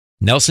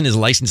Nelson is a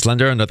licensed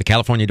lender under the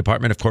California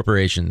Department of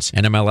Corporations,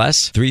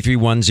 NMLS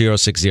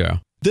 331060.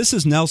 This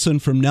is Nelson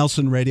from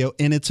Nelson Radio,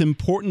 and it's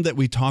important that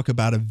we talk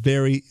about a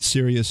very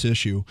serious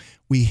issue.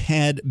 We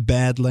had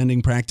bad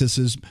lending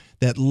practices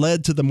that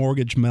led to the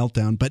mortgage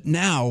meltdown, but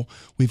now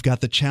we've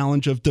got the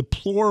challenge of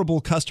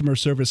deplorable customer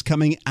service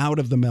coming out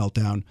of the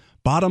meltdown.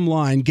 Bottom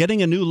line,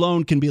 getting a new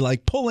loan can be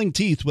like pulling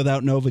teeth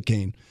without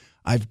Novocaine.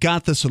 I've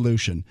got the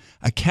solution.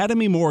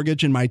 Academy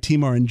Mortgage and my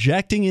team are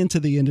injecting into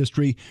the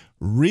industry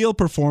real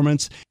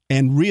performance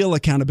and real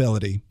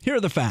accountability. Here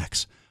are the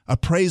facts.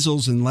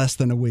 Appraisals in less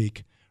than a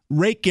week.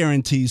 Rate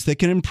guarantees that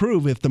can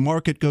improve if the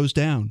market goes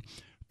down.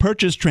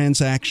 Purchase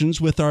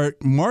transactions with our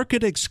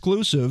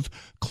market-exclusive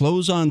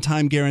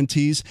close-on-time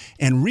guarantees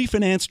and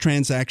refinance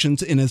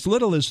transactions in as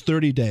little as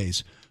 30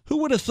 days. Who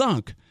would have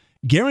thunk?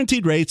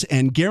 Guaranteed rates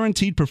and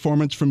guaranteed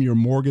performance from your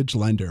mortgage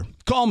lender.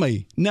 Call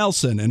me,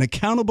 Nelson, an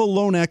accountable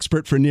loan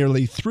expert for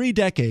nearly 3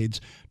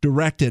 decades.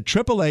 Direct at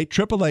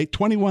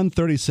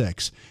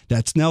 888-888-2136.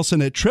 That's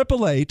Nelson at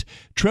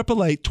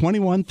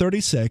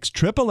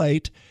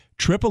 888-888-2136.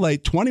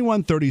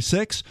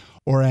 888-888-2136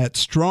 or at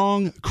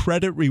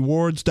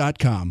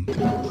strongcreditrewards.com.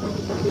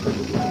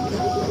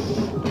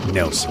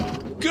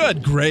 Nelson.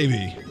 Good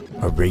gravy.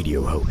 A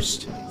radio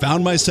host.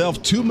 Found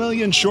myself 2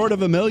 million short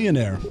of a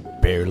millionaire.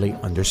 Barely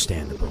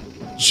understandable.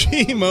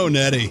 Gee,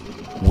 Monetti.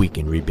 We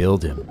can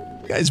rebuild him.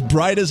 Guy's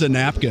bright as a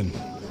napkin.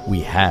 We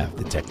have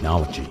the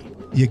technology.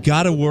 You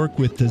gotta work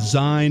with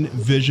design,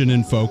 vision,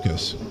 and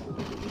focus.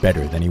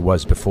 Better than he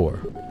was before.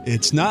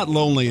 It's not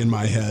lonely in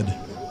my head.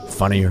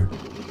 Funnier.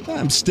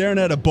 I'm staring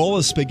at a bowl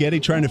of spaghetti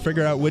trying to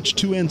figure out which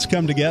 2 ends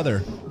come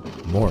together.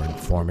 More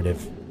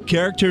informative.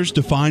 Characters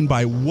defined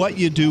by what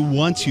you do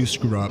once you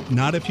screw up,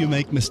 not if you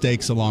make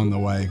mistakes along the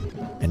way.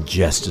 And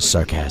just as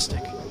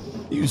sarcastic.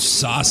 You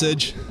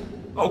sausage.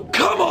 Oh,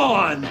 come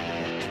on!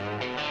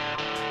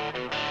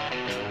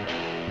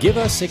 Give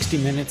us 60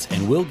 minutes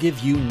and we'll give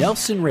you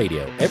Nelson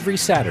Radio every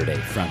Saturday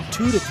from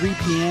 2 to 3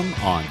 p.m.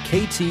 on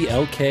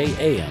KTLK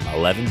AM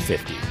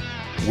 1150.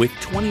 With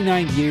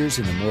 29 years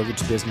in the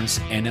mortgage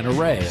business and an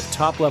array of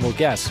top-level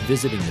guests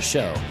visiting the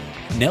show,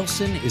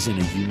 Nelson is in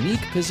a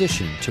unique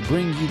position to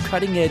bring you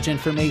cutting-edge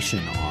information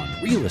on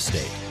real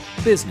estate,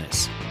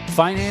 business,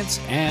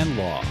 finance, and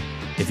law.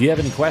 If you have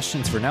any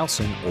questions for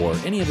Nelson or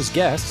any of his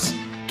guests,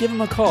 give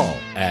him a call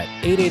at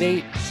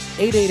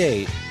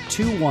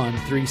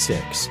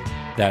 888-888-2136.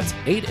 That's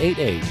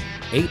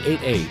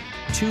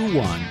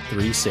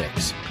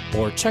 888-888-2136.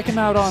 Or check him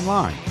out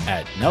online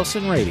at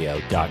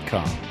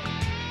nelsonradio.com.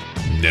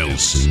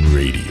 Nelson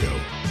Radio.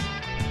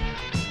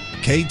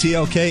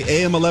 KTLK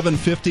AM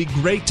 1150.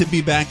 Great to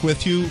be back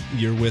with you.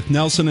 You're with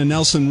Nelson and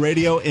Nelson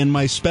Radio and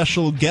my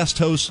special guest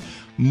host,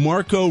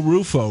 Marco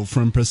Rufo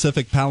from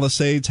Pacific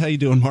Palisades. How you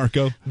doing,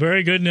 Marco?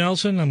 Very good,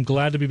 Nelson. I'm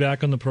glad to be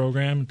back on the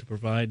program to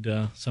provide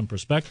some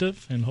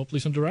perspective and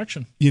hopefully some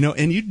direction. You know,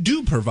 and you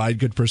do provide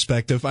good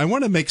perspective. I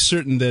want to make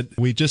certain that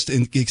we just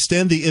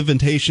extend the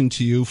invitation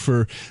to you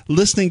for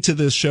listening to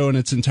this show in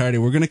its entirety.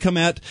 We're going to come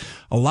at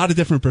a lot of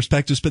different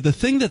perspectives, but the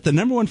thing that the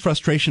number one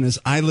frustration is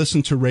I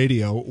listen to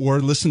radio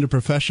or listen to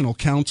professional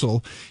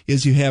counsel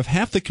is you have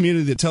half the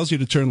community that tells you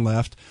to turn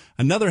left,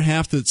 another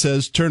half that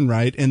says turn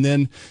right, and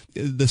then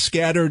the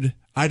scattered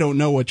I don't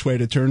know which way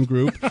to turn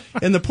group.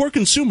 And the poor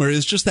consumer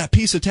is just that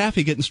piece of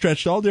taffy getting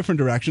stretched all different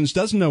directions,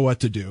 doesn't know what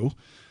to do.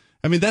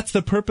 I mean, that's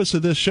the purpose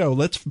of this show.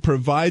 Let's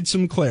provide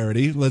some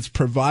clarity. Let's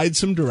provide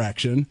some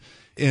direction.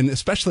 And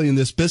especially in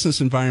this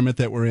business environment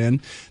that we're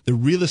in, the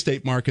real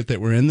estate market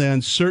that we're in, the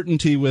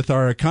uncertainty with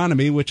our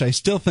economy, which I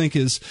still think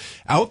is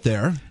out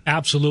there.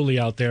 Absolutely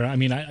out there. I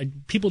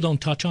mean, people don't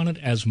touch on it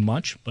as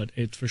much, but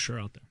it's for sure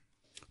out there.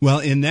 Well,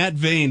 in that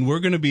vein, we're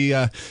going to be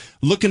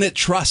looking at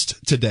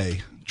trust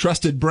today.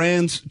 Trusted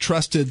brands,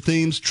 trusted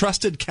themes,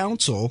 trusted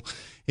counsel.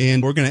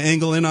 And we're going to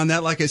angle in on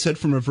that, like I said,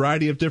 from a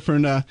variety of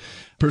different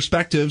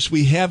perspectives.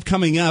 We have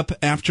coming up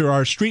after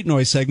our Street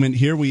Noise segment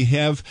here, we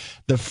have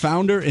the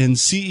founder and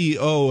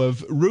CEO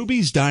of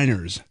Ruby's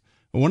Diners.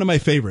 One of my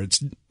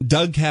favorites,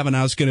 Doug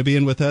Cavanaugh, is going to be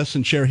in with us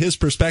and share his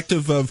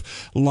perspective of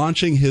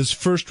launching his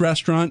first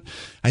restaurant,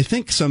 I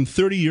think some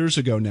 30 years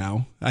ago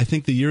now. I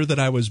think the year that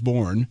I was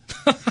born.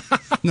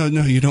 No,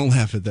 you don't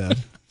laugh at that.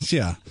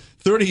 Yeah.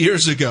 30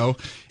 years ago,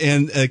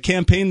 and a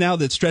campaign now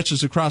that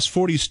stretches across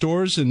 40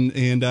 stores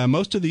and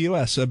most of the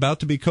U.S., about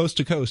to be coast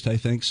to coast, I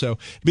think. So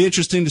it'd be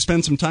interesting to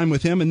spend some time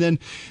with him. And then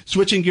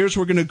switching gears,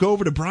 we're going to go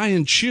over to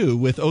Brian Chu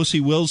with O.C.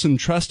 Wilson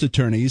Trust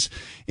Attorneys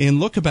and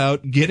look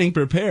about getting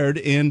prepared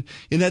and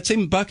in that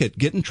same bucket,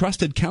 getting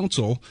trusted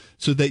counsel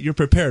so that you're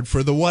prepared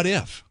for the what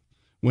if.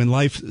 When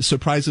life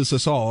surprises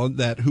us all,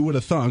 that who would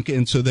have thunk,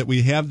 and so that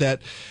we have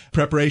that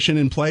preparation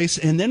in place.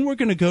 And then we're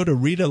going to go to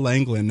Rita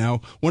Langeland, now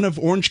one of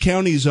Orange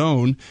County's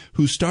own,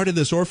 who started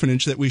this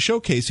orphanage that we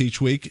showcase each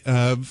week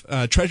of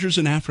Treasures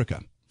in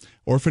Africa.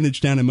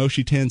 Orphanage down in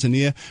Moshi,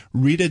 Tanzania.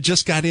 Rita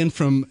just got in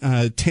from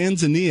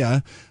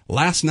Tanzania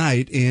last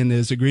night and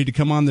has agreed to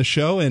come on the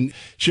show and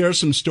share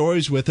some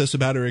stories with us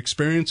about her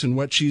experience and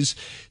what she's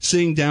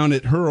seeing down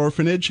at her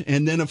orphanage.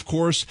 And then, of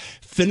course,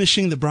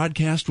 finishing the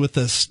broadcast with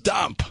a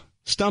stump.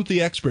 Stump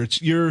the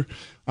experts. You're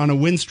on a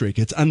win streak.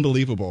 It's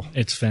unbelievable.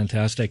 It's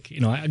fantastic.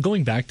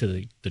 Going back to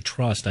the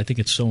trust, I think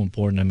it's so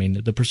important. I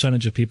mean, the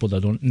percentage of people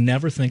that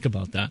never think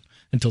about that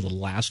until the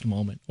last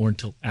moment or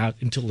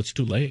until it's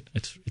too late.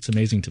 It's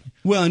amazing to me.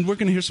 Well, and we're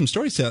going to hear some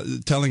stories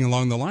telling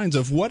along the lines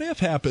of what if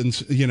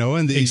happens,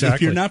 and Exactly.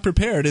 if you're not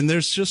prepared. And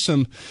there's just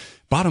some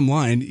bottom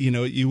line,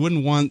 you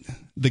wouldn't want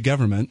the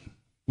government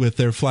with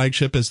their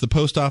flagship as the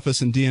post office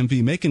and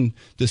DMV making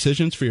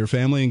decisions for your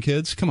family and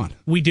kids. Come on.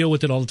 We deal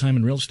with it all the time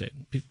in real estate,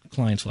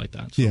 clients like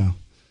that. So. Yeah.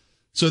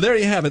 So there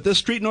you have it. This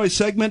Street Noise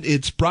segment,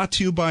 it's brought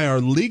to you by our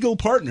legal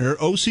partner,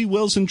 OC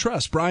Wills and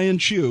Trust, Brian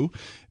Chu,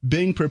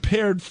 being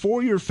prepared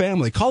for your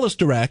family. Call us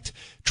direct,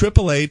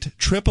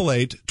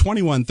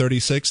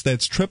 888-888-2136.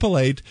 That's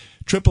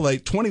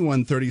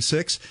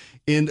 888-888-2136.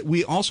 And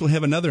we also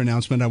have another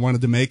announcement I wanted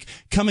to make.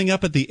 Coming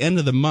up at the end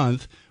of the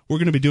month, we're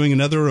going to be doing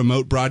another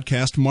remote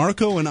broadcast.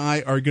 Marco and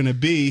I are going to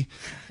be...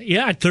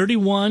 at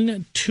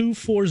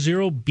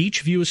 31240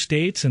 Beachview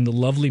Estates in the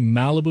lovely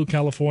Malibu,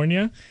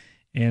 California.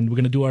 And we're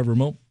going to do our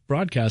remote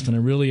broadcast, and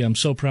I'm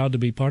so proud to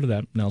be part of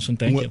that, Nelson.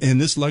 Thank you.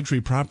 And this luxury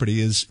property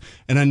is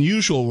an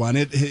unusual one.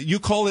 You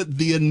call it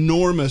the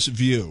enormous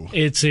view.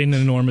 It's an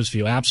enormous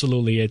view,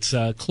 absolutely. It's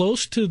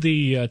close to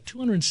the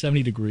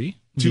 270-degree.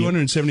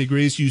 270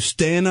 degrees. You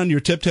stand on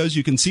your tiptoes.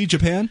 You can see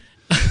Japan.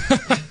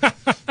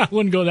 I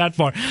wouldn't go that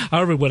far.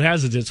 However, what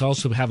has it, it's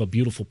also have a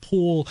beautiful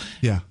pool,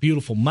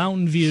 beautiful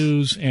mountain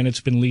views, and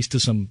it's been leased to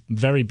some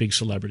very big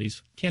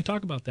celebrities. Can't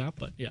talk about that,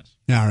 but yes.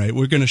 All right,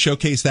 we're going to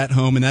showcase that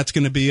home, and that's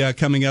going to be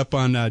coming up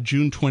on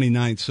June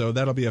 29th, so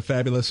that'll be a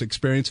fabulous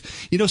experience.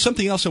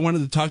 Something else I wanted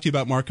to talk to you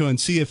about, Marco, and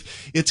see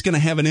if it's going to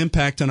have an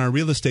impact on our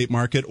real estate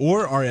market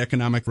or our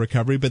economic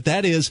recovery, but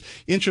that is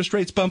interest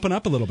rates bumping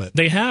up a little bit.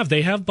 They have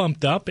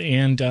bumped up,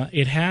 and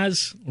it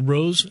has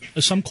rose.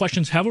 Some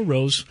questions have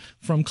arose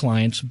from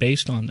clients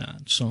based on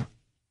that, so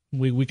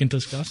we can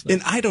discuss that.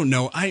 And I don't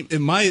know.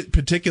 My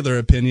particular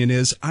opinion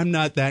is I'm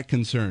not that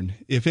concerned.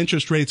 If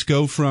interest rates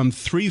go from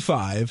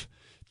 3.5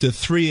 to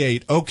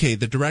 3.8, okay,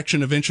 the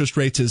direction of interest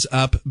rates is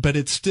up, but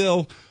it's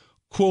still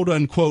quote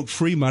unquote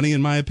free money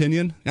in my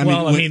opinion.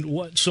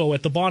 So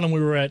at the bottom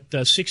we were at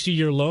a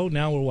 60-year low.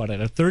 Now we're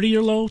at a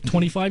 30-year low,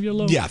 25-year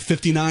low? Yeah,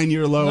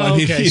 59-year low.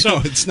 Okay, it's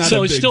not a big deal.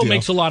 So it still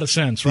makes a lot of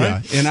sense,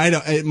 right?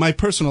 Yeah, and my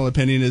personal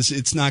opinion is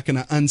it's not going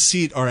to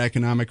unseat our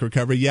economic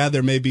recovery. Yeah,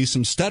 there may be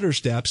some stutter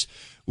steps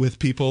with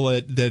people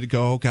that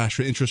go, oh gosh,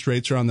 interest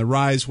rates are on the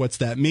rise. What's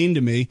that mean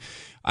to me?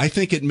 I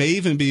think it may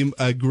even be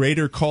a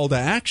greater call to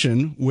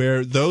action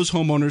where those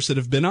homeowners that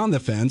have been on the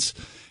fence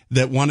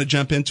that want to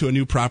jump into a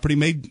new property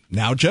may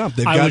now jump.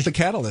 They've got the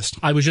catalyst.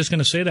 I was just going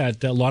to say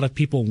that a lot of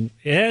people,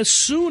 as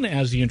soon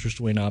as the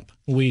interest went up,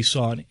 we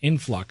saw an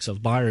influx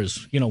of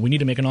buyers. We need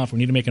to make an offer. We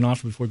need to make an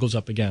offer before it goes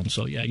up again.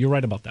 So, yeah, you're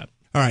right about that.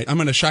 All right, I'm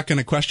going to shotgun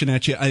a question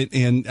at you,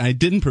 and I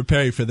didn't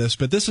prepare you for this,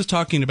 but this is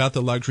talking about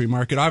the luxury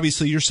market.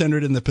 Obviously, you're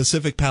centered in the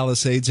Pacific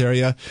Palisades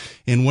area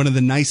in one of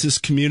the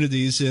nicest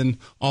communities in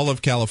all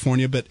of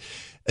California, but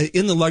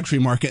in the luxury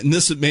market, and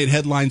this made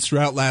headlines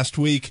throughout last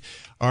week,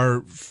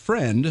 our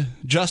friend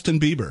Justin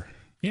Bieber.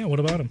 Yeah,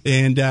 what about him?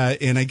 And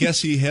I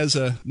guess he has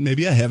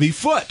maybe a heavy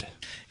foot.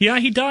 Yeah,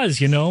 he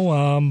does. I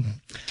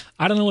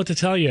don't know what to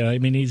tell you. I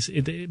mean,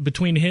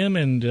 between him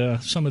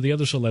and some of the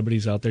other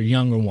celebrities out there,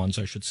 younger ones,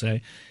 I should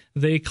say,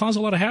 they cause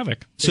a lot of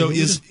havoc. So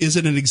is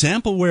it an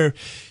example where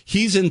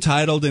he's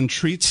entitled and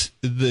treats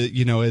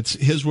it's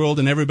his world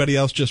and everybody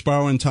else just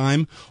borrowing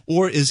time,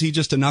 or is he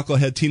just a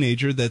knucklehead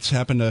teenager that's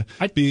happened to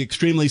be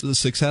extremely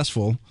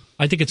successful?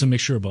 I think it's a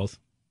mixture of both.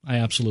 I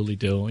absolutely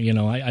do.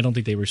 I don't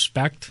think they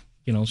respect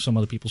some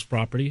other people's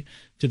property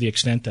to the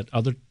extent that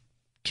other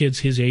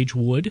kids his age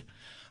would.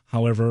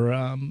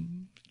 However,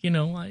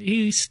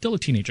 he's still a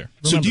teenager.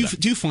 So do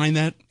you find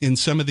that in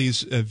some of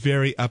these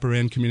very upper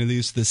end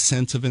communities, the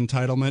sense of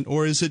entitlement,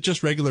 or is it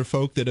just regular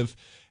folk that have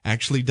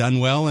actually done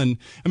well? And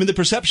I mean, the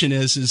perception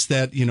is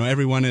that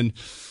everyone in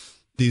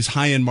these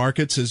high end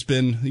markets has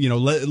been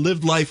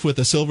lived life with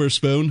a silver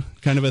spoon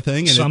kind of a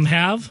thing. And some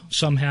have,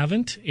 some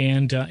haven't,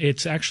 and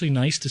it's actually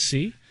nice to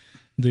see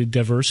the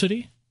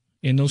diversity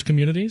in those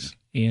communities.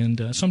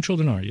 And some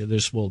children are. They're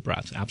spoiled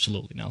brats,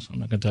 absolutely. Now, so I'm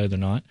not going to tell you they're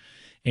not.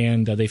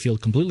 And they feel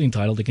completely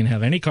entitled. They can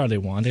have any car they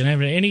want. They can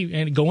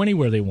have go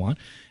anywhere they want.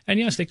 And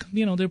yes, they're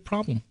a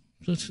problem.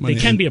 They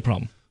can be a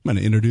problem. I'm going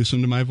to introduce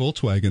them to my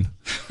Volkswagen.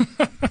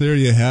 There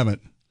you have it.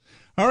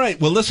 All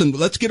right. Well, listen,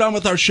 let's get on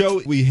with our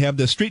show. We have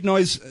the Street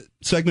Noise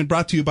segment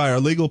brought to you by our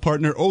legal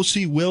partner,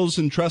 OC Wills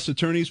and Trust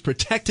Attorneys,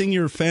 protecting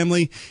your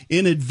family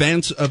in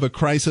advance of a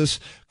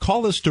crisis.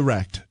 Call us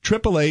direct,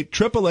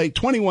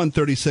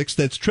 888-888-2136.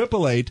 That's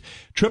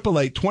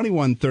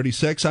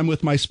 888-888-2136. I'm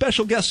with my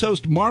special guest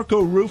host,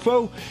 Marco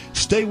Rufo.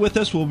 Stay with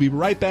us. We'll be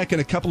right back in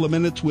a couple of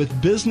minutes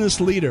with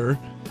business leader,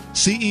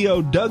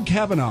 CEO Doug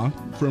Cavanaugh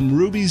from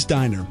Ruby's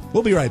Diner.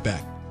 We'll be right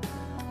back.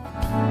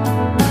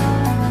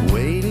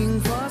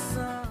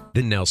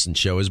 The Nelson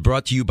Show is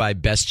brought to you by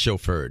Best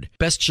Chauffeured.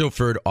 Best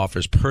Chauffeured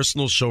offers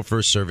personal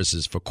chauffeur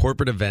services for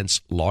corporate events,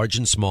 large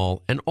and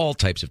small, and all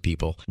types of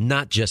people,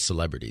 not just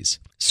celebrities.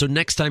 So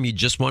next time you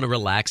just want to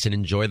relax and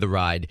enjoy the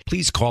ride,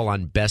 please call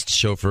on Best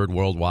Chauffeured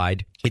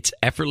Worldwide. It's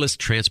effortless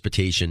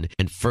transportation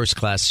and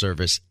first-class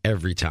service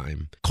every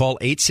time. Call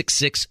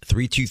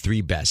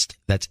 866-323-BEST.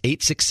 That's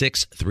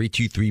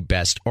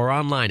 866-323-BEST or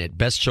online at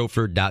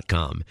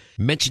bestchauffeured.com.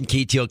 Mention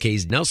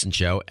KTLK's Nelson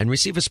Show and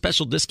receive a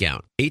special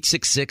discount.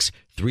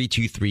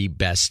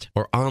 866-323-BEST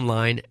or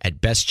online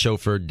at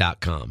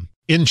bestchauffeured.com.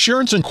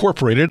 Insurance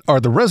Incorporated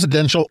are the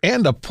residential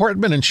and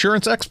apartment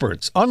insurance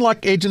experts.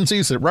 Unlike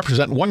agencies that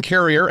represent one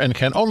carrier and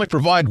can only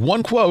provide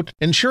one quote,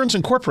 Insurance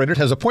Incorporated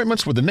has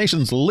appointments with the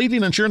nation's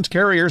leading insurance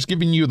carriers,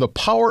 giving you the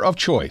power of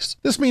choice.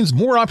 This means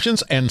more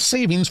options and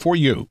savings for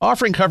you,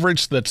 offering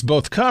coverage that's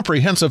both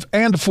comprehensive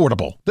and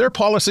affordable. Their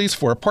policies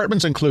for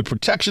apartments include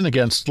protection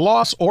against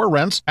loss or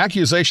rents,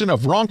 accusation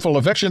of wrongful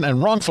eviction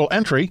and wrongful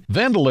entry,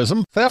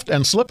 vandalism, theft,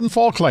 and slip and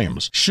fall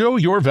claims. Show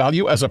your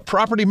value as a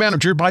property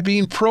manager by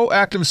being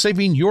proactive,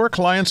 saving your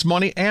clients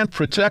money and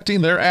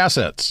protecting their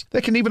assets.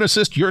 They can even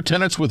assist your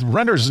tenants with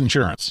renter's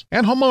insurance.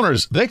 And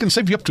homeowners, they can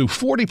save you up to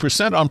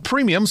 40% on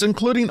premiums,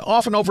 including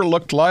often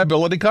overlooked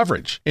liability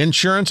coverage.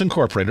 Insurance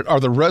Incorporated are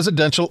the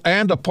residential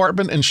and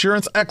apartment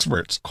insurance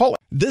experts. Call.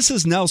 This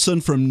is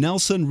Nelson from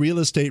Nelson Real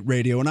Estate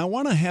Radio, and I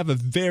want to have a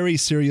very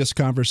serious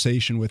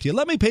conversation with you.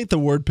 Let me paint the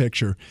word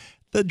picture.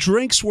 The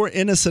drinks were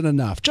innocent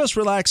enough, just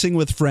relaxing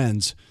with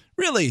friends.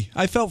 Really,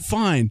 I felt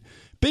fine.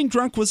 Being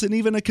drunk wasn't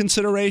even a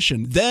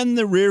consideration. Then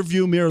the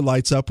rearview mirror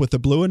lights up with the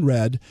blue and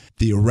red,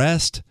 the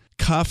arrest,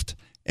 cuffed,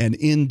 and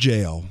in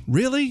jail.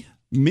 Really?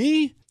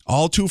 Me?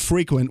 All too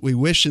frequent, we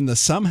wish in the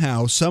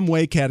somehow,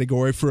 someway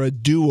category for a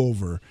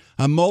do-over,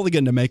 a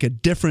mulligan to make a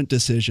different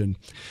decision.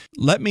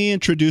 Let me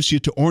introduce you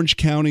to Orange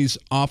County's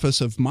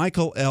Office of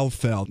Michael L.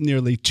 Feld.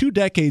 Nearly 2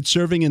 decades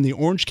serving in the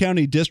Orange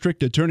County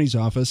District Attorney's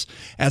Office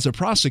as a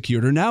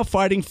prosecutor, now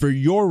fighting for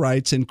your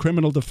rights in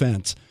criminal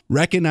defense.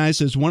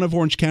 Recognized as one of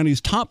Orange County's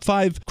top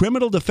 5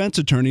 criminal defense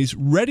attorneys,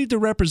 ready to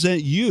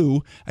represent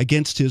you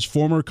against his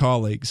former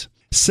colleagues.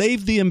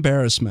 Save the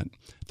embarrassment,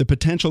 the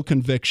potential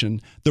conviction,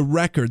 the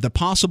record, the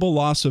possible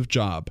loss of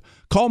job.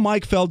 Call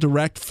Mike Feld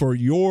direct for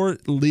your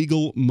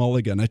legal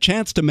mulligan, a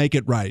chance to make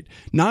it right.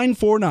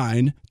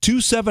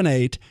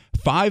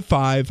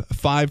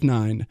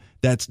 949-278-5559.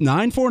 That's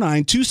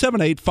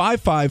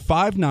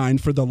 949-278-5559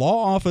 for the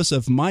law office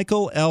of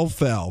Michael L.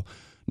 Feld.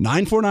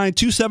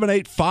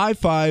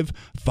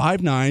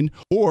 949-278-5559,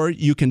 or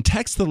you can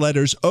text the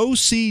letters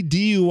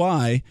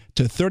OCDUI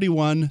to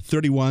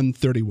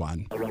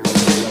 313131.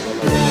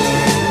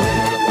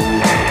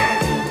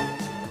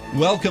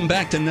 Welcome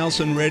back to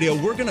Nelson Radio.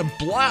 We're going to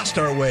blast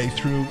our way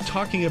through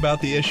talking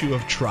about the issue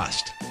of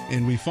trust.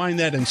 And we find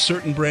that in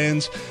certain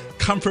brands,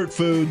 comfort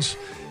foods,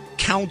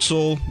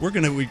 counsel. We're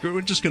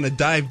just going to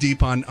dive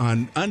deep on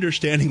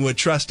understanding what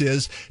trust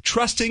is,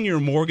 trusting your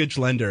mortgage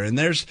lender. And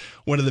there's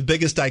one of the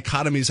biggest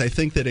dichotomies I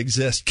think that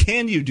exists.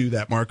 Can you do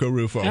that, Marco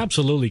Rufo?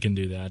 Absolutely can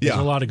do that. There's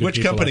a lot of good Which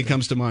people company out there.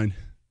 comes to mind?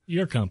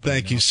 Your company.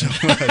 Thank you so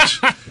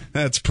much.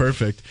 That's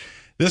perfect.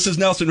 This is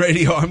Nelson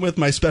Radio. I'm with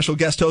my special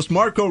guest host,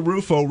 Marco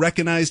Rufo,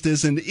 recognized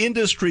as an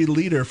industry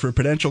leader for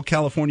Prudential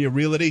California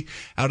Realty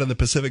out in the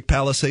Pacific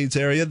Palisades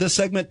area. This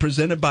segment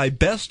presented by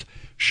Best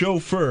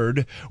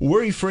Chauffeured,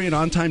 worry-free and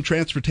on-time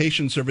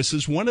transportation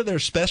services. One of their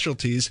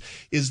specialties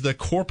is the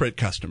corporate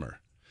customer.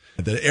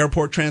 The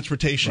airport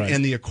transportation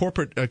and the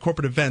corporate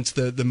events,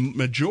 the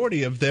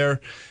majority of their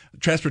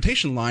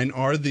transportation line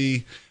are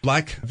the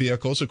black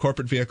vehicles, the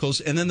corporate vehicles,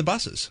 and then the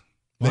buses.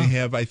 Wow. They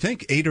have, I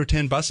think, 8 or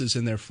 10 buses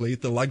in their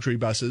fleet, the luxury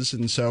buses.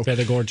 And so, yeah,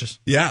 they're gorgeous.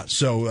 Yeah.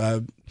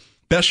 So,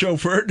 Best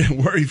Chauffeured,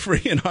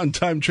 worry-free and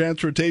on-time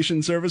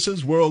transportation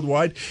services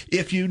worldwide.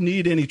 If you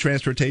need any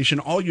transportation,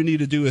 all you need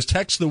to do is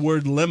text the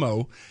word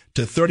limo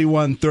to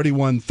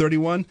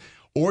 313131,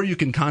 or you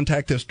can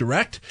contact us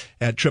direct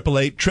at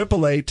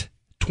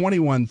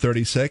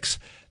 888-888-2136.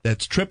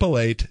 That's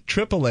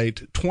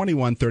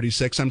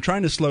 888-888-2136. I'm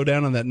trying to slow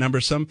down on that number.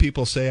 Some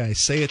people say I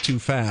say it too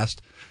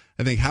fast.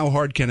 I think, how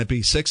hard can it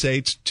be?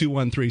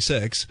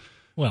 688-2136.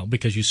 Well,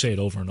 because you say it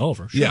over and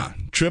over. Sure. Yeah,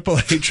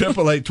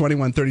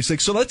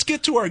 888-888-2136. So let's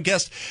get to our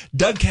guest,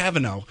 Doug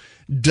Cavanaugh.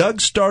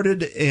 Doug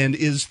started and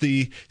is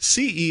the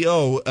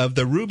CEO of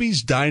the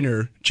Ruby's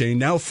Diner chain,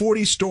 now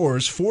 40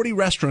 stores, 40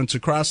 restaurants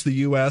across the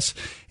U.S.,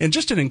 and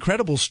just an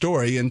incredible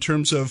story in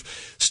terms of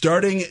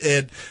starting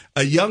at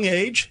a young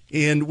age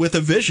and with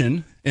a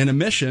vision and a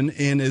mission,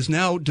 and has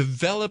now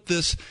developed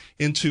this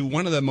into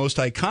one of the most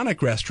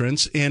iconic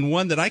restaurants, and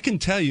one that I can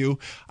tell you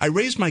I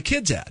raised my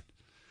kids at.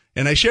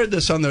 And I shared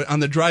this on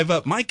the drive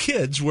up. My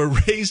kids were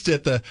raised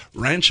at the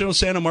Rancho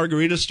Santa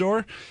Margarita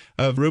store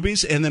of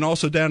Ruby's, and then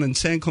also down in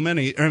San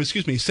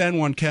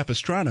Juan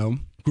Capistrano.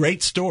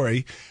 Great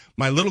story.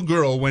 My little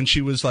girl, when she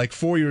was like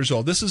 4 years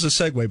old, this is a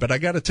segue, but I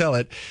got to tell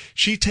it.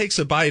 She takes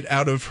a bite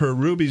out of her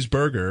Ruby's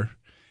burger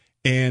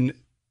and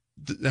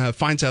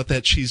finds out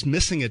that she's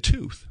missing a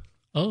tooth.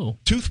 Oh.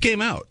 Tooth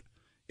came out.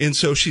 And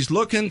so she's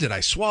looking, did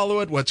I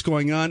swallow it? What's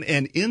going on?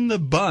 And in the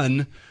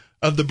bun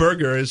of the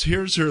burger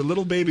here's her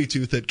little baby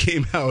tooth that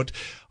came out,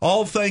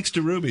 all thanks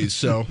to Ruby's.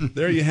 So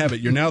there you have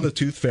it. You're now the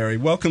tooth fairy.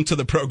 Welcome to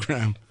the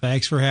program.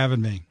 Thanks for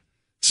having me.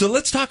 So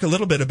let's talk a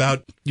little bit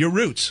about your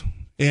roots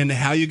and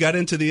how you got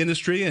into the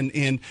industry, and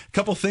a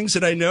couple things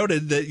that I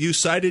noted that you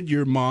cited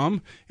your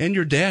mom and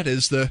your dad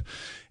as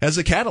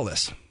a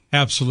catalyst.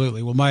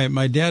 Absolutely. Well,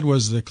 my dad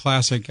was the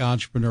classic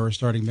entrepreneur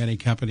starting many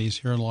companies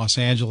here in Los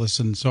Angeles,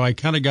 and so I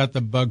kind of got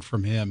the bug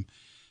from him.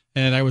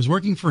 And I was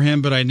working for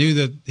him, but I knew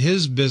that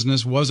his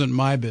business wasn't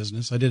my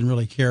business. I didn't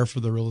really care for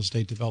the real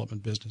estate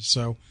development business.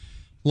 So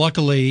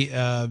luckily,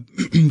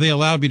 they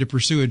allowed me to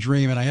pursue a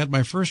dream, and I had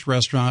my first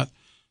restaurant,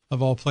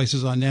 of all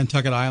places, on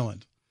Nantucket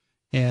Island.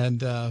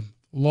 And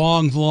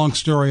long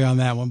story on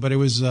that one, but it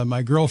was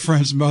my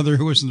girlfriend's mother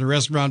who was in the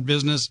restaurant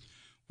business.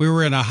 We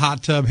were in a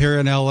hot tub here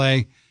in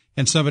L.A.,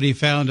 and somebody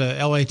found a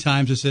L.A.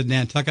 Times that said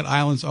Nantucket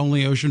Island's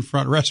only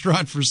oceanfront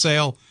restaurant for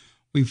sale.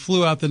 We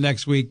flew out the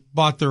next week,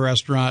 bought the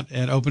restaurant,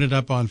 and opened it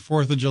up on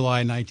 4th of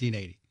July,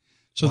 1980.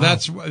 So wow.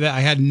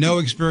 I had no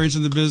experience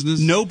in the business.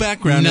 No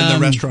background in the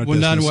restaurant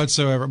business. None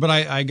whatsoever. But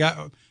I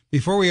got,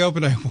 before we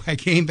opened, I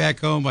came back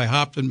home. I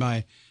hopped in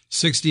my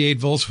 68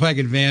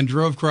 Volkswagen van,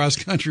 drove cross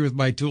country with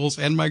my tools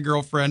and my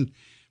girlfriend.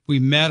 We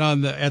met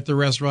at the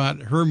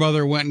restaurant. Her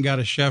mother went and got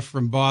a chef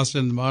from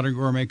Boston, the Modern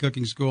Gourmet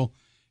Cooking School,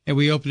 and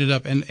we opened it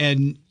up.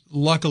 And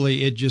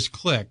luckily, it just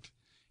clicked.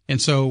 And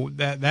so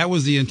that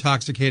was the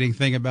intoxicating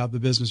thing about the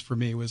business for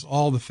me, was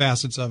all the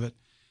facets of it.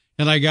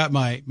 And I got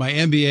my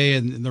MBA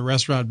in the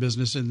restaurant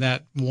business in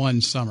that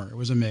one summer. It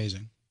was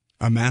amazing.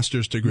 A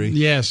master's degree.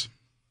 Yes.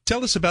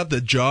 Tell us about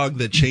the jog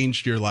that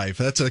changed your life.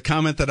 That's a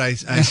comment that I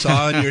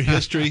saw in your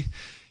history.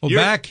 Well,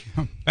 back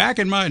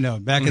in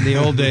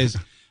the old days,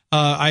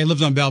 I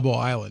lived on Balboa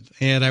Island,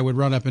 and I would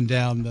run up and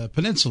down the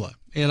peninsula.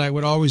 And I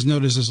would always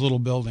notice this little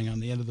building on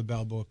the end of the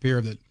Balboa Pier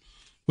that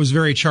was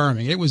very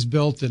charming. It was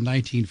built in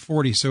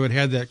 1940, so it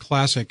had that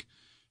classic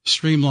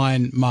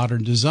streamlined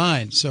modern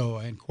design. So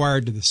I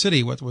inquired to the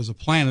city what was the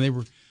plan,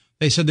 and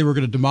they said they were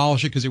going to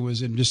demolish it because it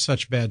was in just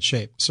such bad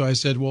shape. So I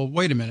said, well,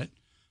 wait a minute.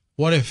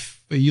 What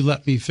if you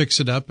let me fix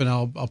it up and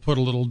I'll put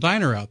a little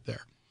diner out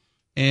there?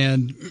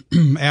 And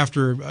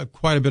after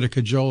quite a bit of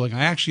cajoling,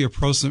 I actually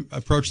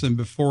approached them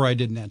before I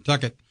did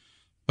Nantucket,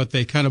 but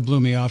they kind of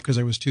blew me off because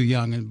I was too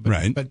young.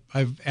 But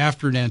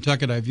after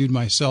Nantucket, I viewed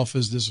myself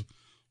as this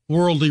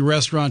worldly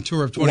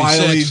restaurateur of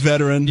 26. Wily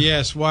veteran.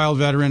 Yes, wild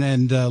veteran.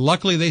 And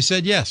luckily they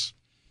said yes.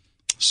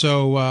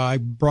 So I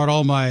brought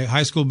all my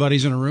high school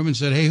buddies in a room and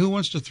said, hey, who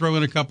wants to throw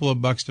in a couple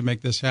of bucks to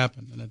make this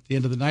happen? And at the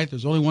end of the night,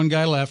 there's only one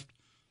guy left,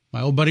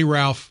 my old buddy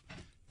Ralph.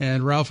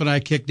 And Ralph and I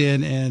kicked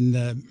in and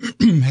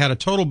had a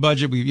total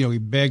budget. We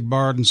begged,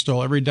 borrowed, and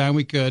stole every dime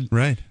we could.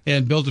 Right.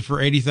 And built it for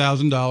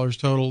 $80,000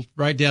 total,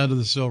 right down to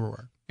the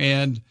silverware.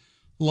 And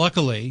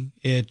luckily,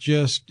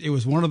 it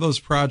was one of those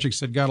projects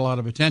that got a lot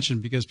of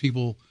attention because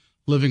people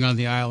living on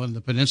the island,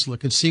 the peninsula,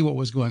 could see what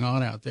was going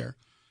on out there.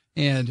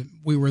 And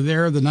we were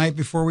there the night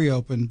before we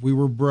opened. We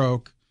were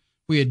broke.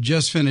 We had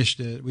just finished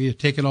it. We had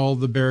taken all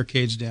the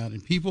barricades down,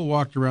 and people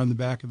walked around the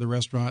back of the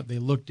restaurant. They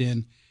looked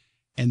in,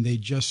 and they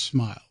just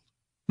smiled.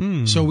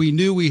 So we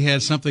knew we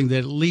had something that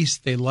at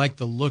least they liked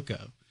the look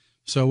of.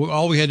 So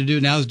all we had to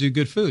do now is do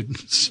good food.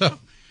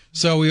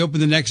 So we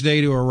opened the next day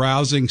to a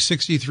rousing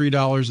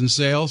 $63 in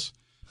sales.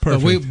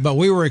 Perfect. But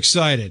we were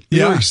excited.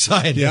 We were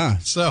excited. Yeah.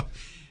 So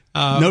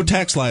no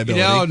tax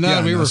liability.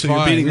 We were so fine.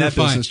 You're beating we that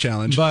were business fine.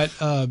 challenge. But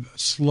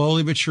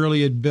slowly but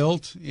surely it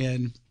built,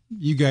 and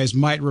you guys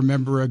might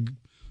remember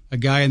a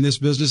guy in this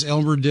business,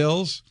 Elmer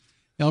Dills.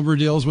 Elmer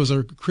Dills was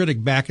a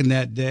critic back in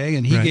that day,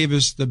 and he gave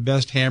us the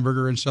best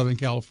hamburger in Southern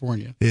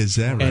California. Is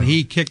that right? And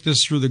he kicked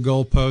us through the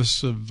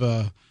goalposts of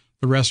the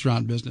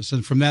restaurant business.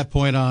 And from that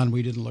point on,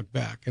 we didn't look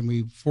back. And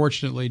we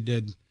fortunately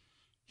did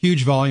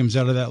huge volumes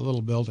out of that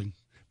little building.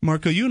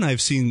 Marco, you and I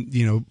have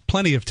seen,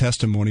 plenty of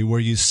testimony where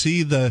you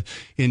see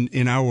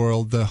in our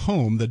world, the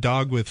home, the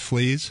dog with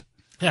fleas.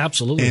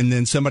 Absolutely. And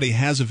then somebody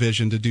has a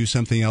vision to do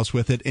something else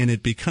with it, and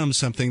it becomes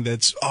something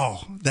that's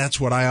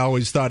what I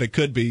always thought it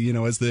could be,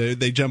 as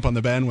they jump on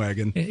the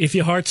bandwagon. If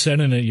your heart's set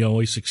in it, you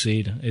always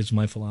succeed, is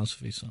my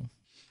philosophy. So,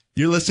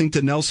 you're listening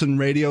to Nelson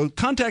Radio.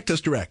 Contact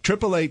us direct,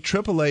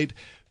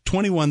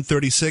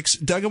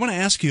 888-888-2136. Doug, I want to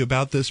ask you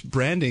about this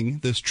branding,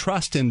 this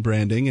trust in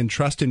branding and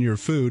trust in your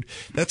food.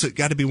 That's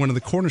got to be one of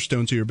the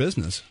cornerstones of your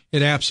business.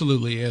 It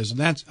absolutely is. And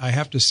that's, I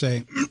have to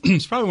say,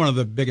 it's probably one of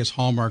the biggest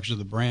hallmarks of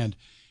the brand,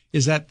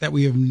 is that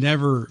we have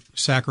never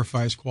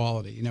sacrificed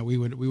quality. We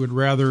would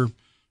rather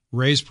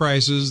raise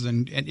prices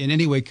than in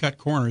any way cut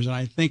corners. And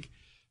I think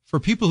for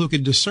people who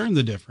can discern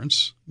the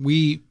difference,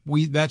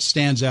 that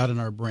stands out in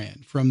our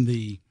brand, from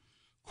the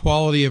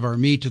quality of our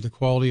meat to the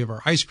quality of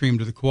our ice cream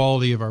to the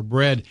quality of our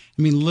bread.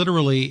 I mean,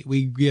 literally,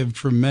 we give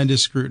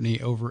tremendous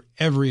scrutiny over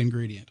every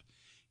ingredient.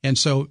 And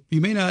so you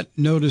may not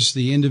notice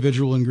the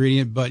individual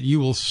ingredient, but you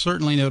will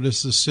certainly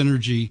notice the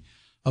synergy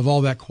of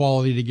all that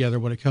quality together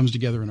when it comes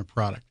together in a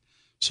product.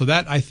 So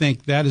I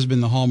think that has been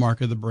the hallmark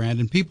of the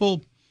brand, and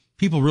people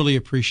really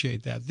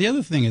appreciate that. The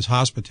other thing is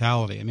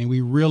hospitality. I mean,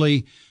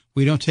 we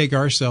don't take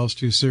ourselves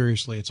too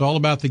seriously. It's all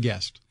about the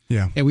guest.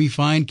 Yeah. And we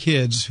find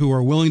kids who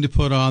are willing to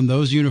put on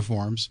those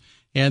uniforms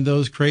and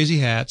those crazy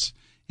hats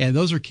And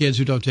those are kids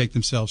who don't take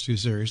themselves too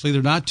seriously.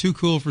 They're not too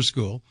cool for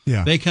school.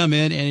 Yeah. They come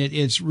in, and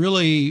it's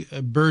really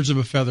a birds of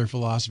a feather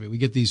philosophy. We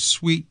get these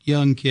sweet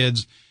young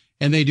kids,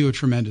 and they do a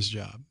tremendous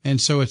job.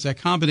 And so it's that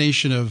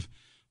combination of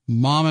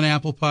mom and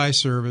apple pie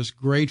service,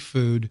 great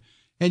food,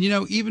 and,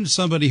 even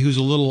somebody who's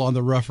a little on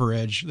the rougher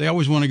edge, they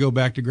always want to go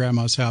back to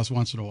grandma's house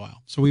once in a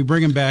while. So we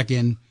bring them back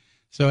in.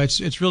 So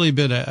it's really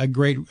been a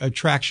great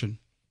attraction.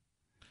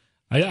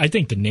 I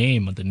think the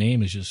name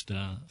is just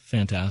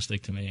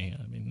fantastic to me.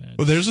 I mean,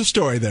 well, there's a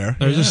story there.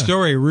 There's a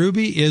story.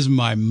 Ruby is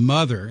my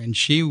mother, and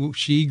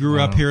she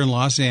grew up here in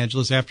Los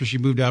Angeles after she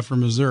moved out from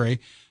Missouri,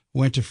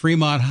 went to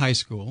Fremont High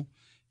School.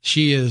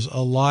 She is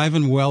alive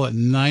and well at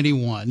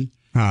 91.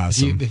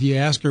 Awesome. If you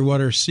ask her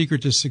what her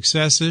secret to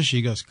success is,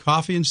 she goes,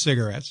 coffee and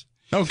cigarettes.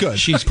 Oh, good.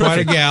 She's quite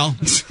a gal.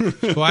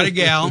 Quite a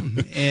gal.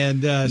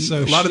 And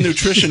so a lot of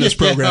nutritionist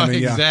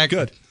programming. Yeah, exactly.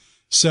 Good.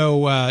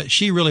 So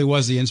she really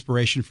was the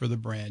inspiration for the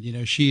brand.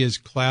 She is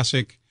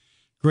classic,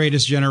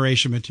 greatest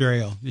generation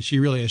material. She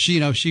really is.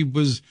 She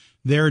was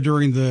there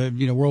during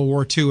the World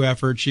War II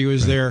effort. She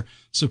was there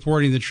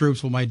supporting the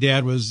troops while my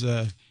dad was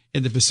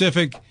in the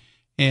Pacific.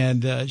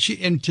 And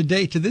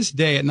to this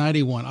day at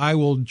 91, I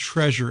will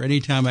treasure any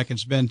time I can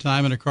spend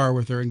time in a car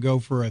with her and go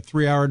for a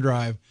 3-hour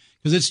drive,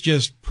 because it's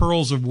just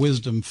pearls of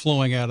wisdom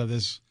flowing out of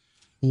this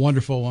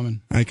wonderful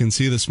woman. I can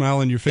see the smile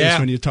on your face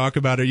when you talk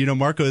about her.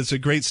 Marco, it's a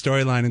great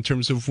storyline in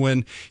terms of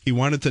when he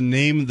wanted to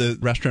name the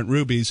restaurant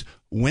Ruby's,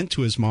 went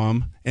to his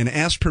mom and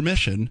asked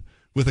permission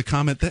with a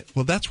comment that,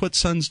 well, that's what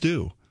sons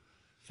do.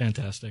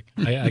 Fantastic.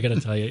 I got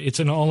to tell you, it's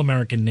an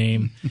all-American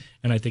name,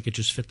 and I think it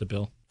just fit the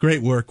bill.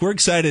 Great work. We're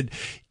excited.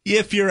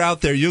 If you're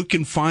out there, you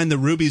can find the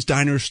Ruby's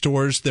Diner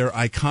stores. They're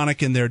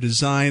iconic in their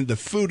design. The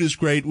food is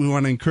great. We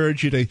want to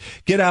encourage you to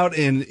get out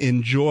and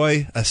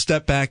enjoy a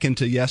step back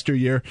into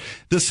yesteryear.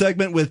 This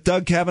segment with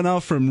Doug Cavanaugh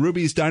from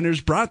Ruby's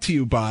Diners brought to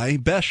you by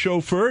Best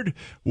Chauffeured,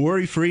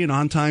 worry-free and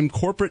on-time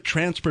corporate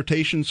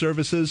transportation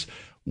services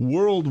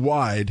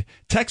worldwide.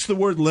 Text the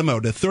word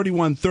limo to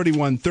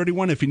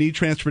 313131 if you need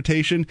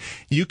transportation.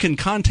 You can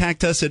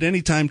contact us at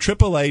any time,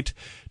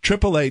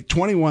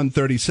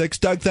 888-888-2136.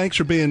 Doug, thanks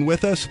for being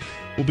with us.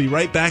 We'll be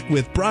right back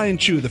with Brian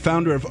Chu, the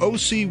founder of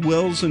O.C.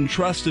 Wills and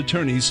Trust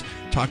Attorneys,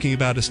 talking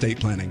about estate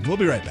planning. We'll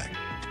be right back.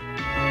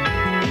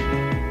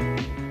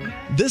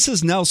 This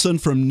is Nelson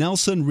from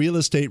Nelson Real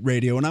Estate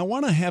Radio, and I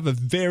want to have a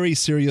very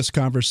serious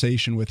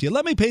conversation with you.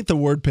 Let me paint the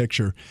word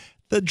picture.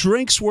 The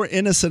drinks were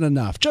innocent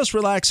enough, just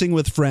relaxing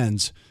with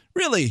friends.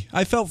 Really,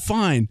 I felt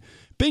fine.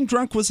 Being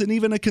drunk wasn't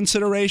even a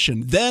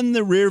consideration. Then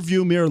the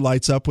rearview mirror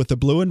lights up with the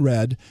blue and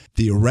red.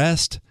 The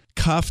arrest,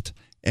 cuffed,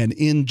 and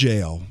in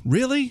jail.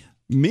 Really?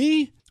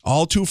 Me?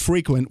 All too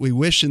frequent, we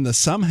wish in the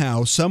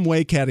somehow,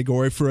 someway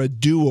category for a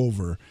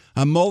do-over,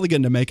 a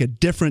mulligan to make a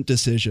different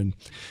decision.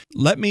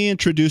 Let me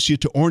introduce you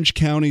to Orange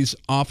County's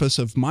Office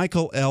of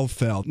Michael L.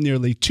 Feld.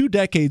 Nearly 2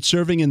 decades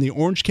serving in the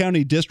Orange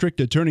County District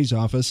Attorney's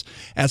Office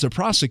as a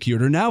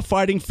prosecutor, now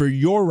fighting for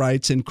your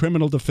rights in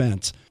criminal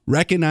defense.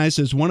 Recognized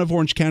as one of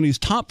Orange County's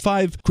top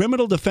 5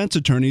 criminal defense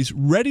attorneys,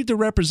 ready to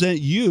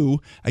represent you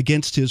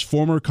against his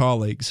former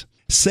colleagues.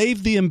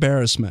 Save the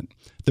embarrassment,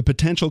 the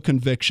potential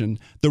conviction,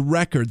 the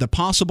record, the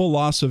possible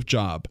loss of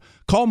job.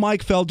 Call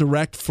Mike Feld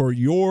direct for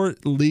your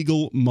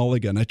legal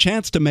mulligan, a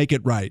chance to make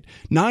it right.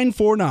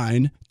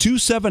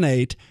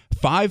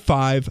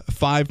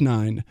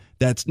 949-278-5559.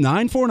 That's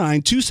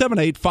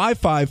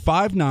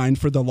 949-278-5559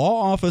 for the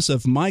law office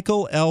of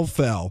Michael L.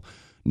 Feld.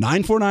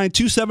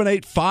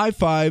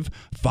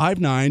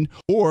 949-278-5559,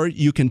 or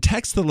you can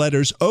text the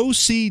letters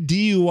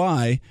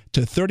OCDUI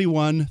to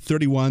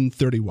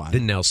 313131. The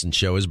Nelson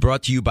Show is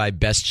brought to you by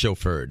Best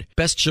Chauffeured.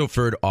 Best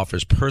Chauffeured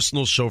offers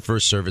personal chauffeur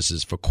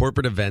services for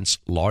corporate events,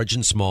 large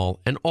and small,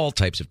 and all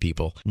types of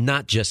people,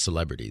 not just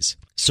celebrities.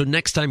 So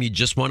next time you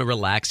just want to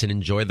relax and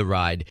enjoy the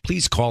ride,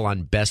 please call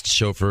on Best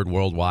Chauffeured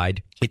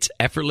Worldwide. It's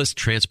effortless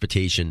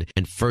transportation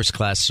and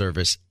first-class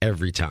service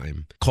every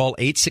time. Call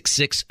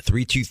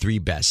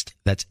 866-323-BEST.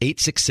 That's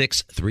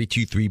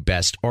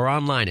 866-323-BEST or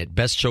online at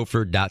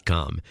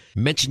bestchauffeured.com.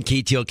 Mention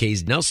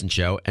KTLK's Nelson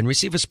Show and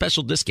receive a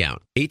special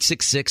discount.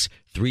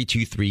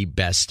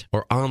 866-323-BEST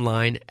or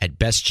online at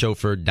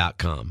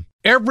bestchauffeured.com.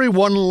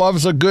 Everyone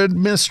loves a good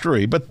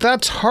mystery, but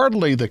that's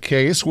hardly the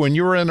case when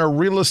you're in a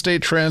real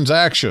estate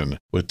transaction.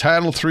 With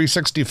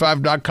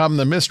Title365.com,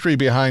 the mystery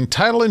behind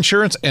title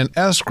insurance and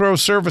escrow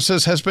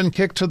services has been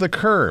kicked to the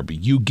curb.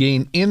 You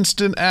gain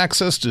instant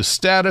access to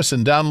status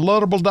and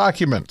downloadable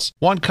documents.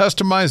 Want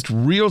customized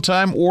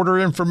real-time order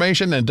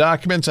information and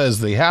documents as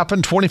they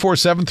happen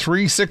 24/7,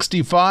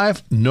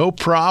 365? No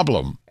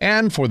problem.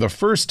 And for the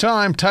first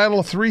time,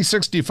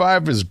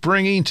 Title365 is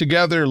bringing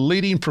together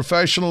leading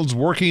professionals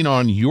working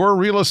on your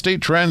real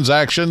estate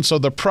transaction, so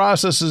the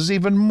process is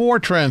even more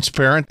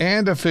transparent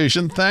and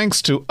efficient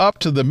thanks to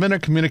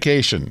up-to-the-minute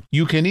communication.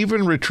 You can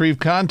even retrieve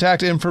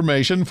contact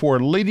information for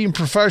leading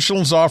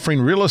professionals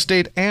offering real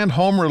estate and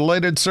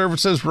home-related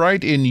services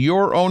right in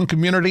your own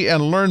community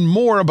and learn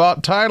more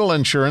about title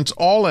insurance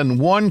all in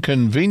one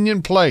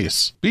convenient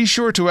place. Be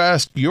sure to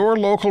ask your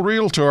local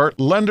realtor,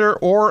 lender,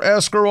 or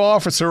escrow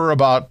officer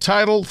about about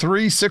Title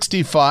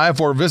 365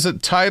 or visit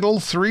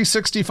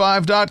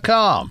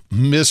Title365.com.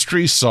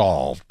 Mystery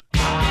solved.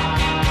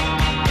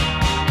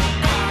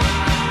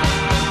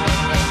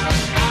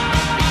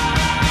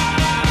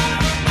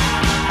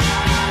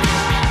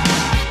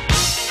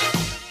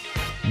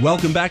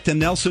 Welcome back to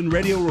Nelson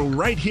Radio. We're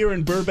right here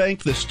in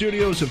Burbank, the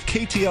studios of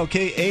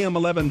KTLK AM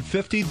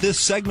 1150. This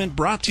segment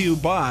brought to you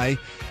by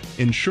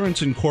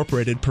Insurance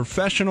Incorporated,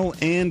 professional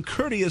and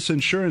courteous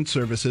insurance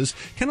services.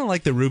 Kind of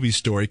like the Ruby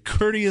story,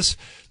 courteous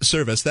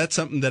service. That's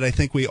something that I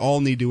think we all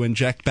need to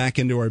inject back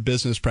into our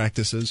business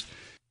practices.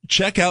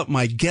 Check out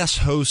my guest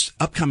host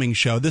upcoming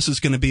show. This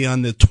is going to be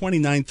on the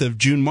 29th of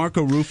June.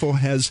 Marco Rufo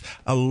has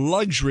a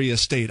luxury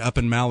estate up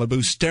in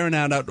Malibu, staring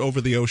out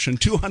over the ocean,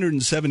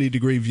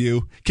 270-degree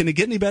view. Can it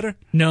get any better?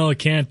 No, it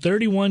can't.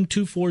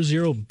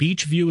 31240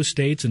 Beachview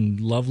Estates in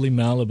lovely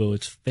Malibu.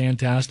 It's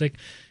fantastic.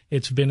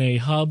 It's been a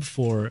hub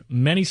for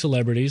many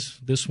celebrities.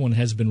 This one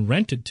has been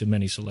rented to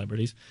many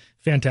celebrities.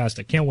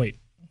 Fantastic. Can't wait.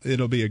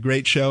 It'll be a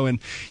great show. And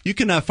you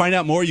can find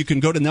out more. You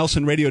can go to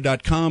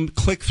nelsonradio.com,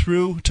 click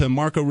through to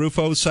Marco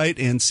Rufo's site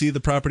and see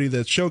the property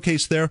that's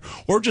showcased there,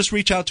 or just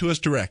reach out to us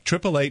direct,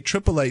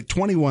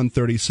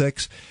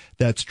 888-888-2136.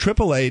 That's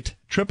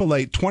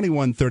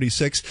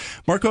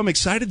 888-888-2136. Marco, I'm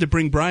excited to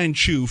bring Brian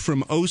Chu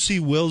from OC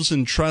Wills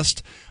and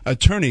Trust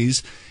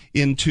Attorneys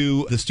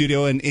into the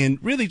studio and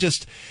really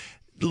just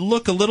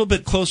look a little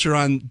bit closer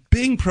on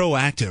being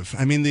proactive.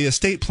 I mean, the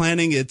estate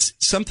planning, it's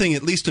something,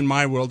 at least in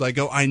my world,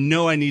 I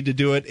know I need to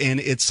do it, and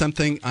it's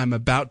something I'm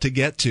about to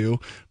get to.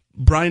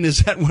 Brian, is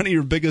that one of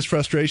your biggest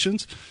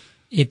frustrations?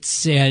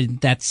 It's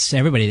that's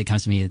everybody that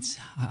comes to me. It's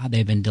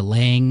they've been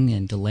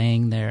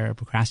delaying, they're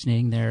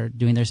procrastinating, they're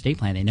doing their estate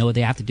plan. They know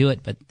they have to do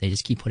it, but they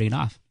just keep putting it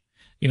off.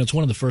 You know, it's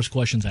one of the first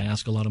questions I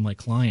ask a lot of my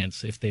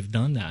clients if they've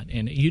done that.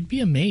 And you'd be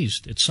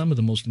amazed at some of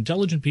the most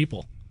intelligent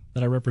people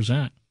that I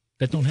represent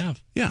that don't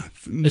have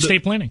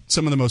estate planning.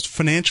 Some of the most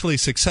financially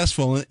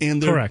successful,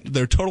 and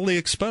they're totally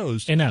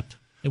exposed. Inept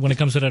when it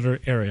comes to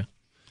that area.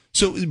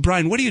 So,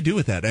 Brian, what do you do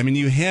with that? I mean,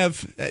 you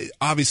have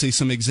obviously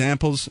some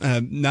examples,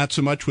 not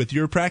so much with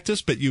your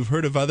practice, but you've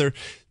heard of other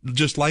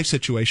just life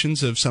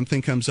situations of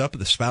something comes up,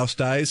 the spouse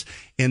dies,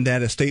 and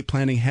that estate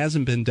planning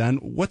hasn't been done.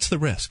 What's the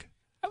risk?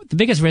 The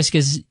biggest risk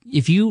is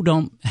if you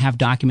don't have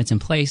documents in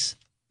place,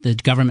 the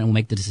government will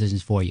make the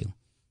decisions for you.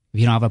 If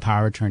you don't have a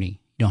power of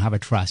attorney, you don't have a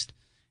trust,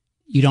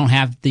 you don't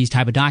have these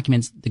type of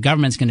documents, the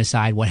government's going to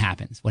decide what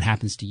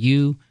happens to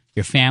you,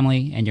 your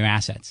family, and your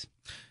assets.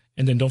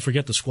 And then don't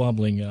forget the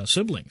squabbling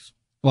siblings.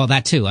 Well,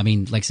 that too. I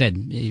mean, like I said,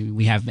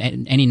 we have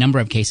any number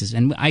of cases,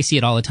 and I see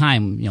it all the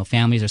time. You know,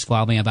 families are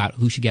squabbling about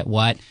who should get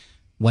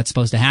what's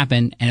supposed to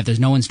happen, and if there's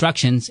no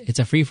instructions, it's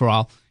a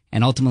free-for-all,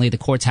 and ultimately the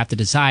courts have to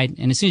decide.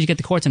 And as soon as you get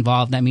the courts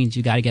involved, that means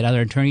you got to get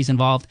other attorneys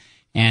involved,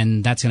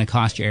 and that's going to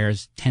cost your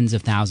heirs tens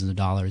of thousands of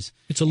dollars.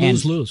 It's a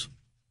lose-lose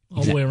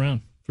all the way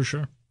around, for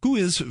sure. Who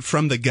is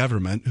from the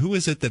government? Who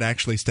is it that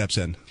actually steps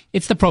in?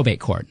 It's the probate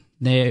court.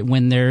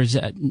 When there's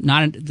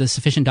not the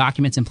sufficient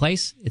documents in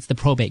place, it's the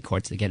probate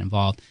courts that get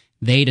involved.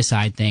 They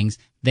decide things.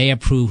 They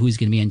approve who's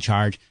going to be in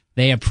charge.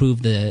 They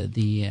approve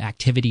the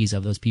activities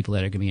of those people that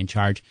are going to be in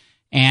charge.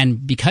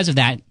 And because of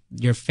that,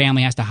 your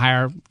family has to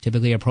hire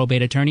typically a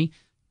probate attorney.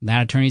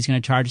 That attorney is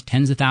going to charge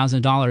tens of thousands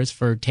of dollars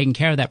for taking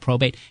care of that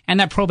probate. And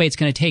that probate's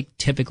going to take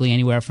typically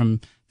anywhere from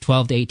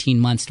 12 to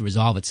 18 months to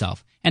resolve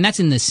itself. And that's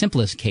in the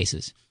simplest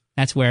cases.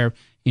 That's where,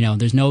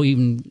 there's no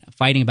even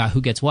fighting about who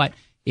gets what.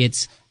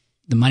 It's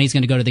the money's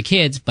going to go to the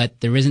kids,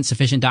 but there isn't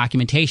sufficient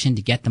documentation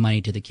to get the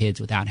money to the kids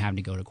without having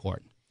to go to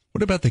court.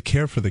 What about the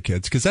care for the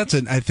kids? Because that's,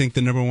 I think,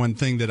 the number one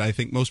thing that I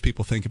think most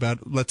people think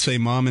about. Let's say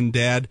mom and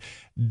dad,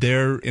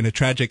 they're in a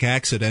tragic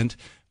accident.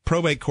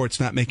 Probate court's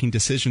not making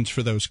decisions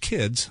for those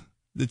kids.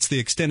 It's the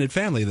extended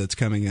family that's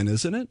coming in,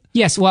 isn't it?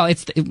 Yes. Well,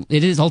 it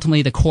is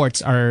ultimately the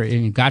courts are,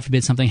 God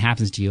forbid something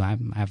happens to you. I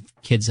have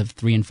kids of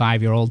 3 and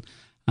 5-year-old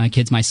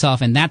kids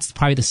myself, and that's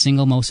probably the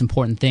single most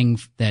important thing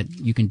that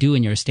you can do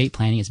in your estate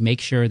planning is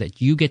make sure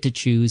that you get to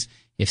choose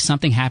if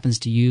something happens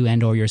to you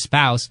and or your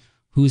spouse,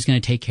 who's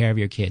going to take care of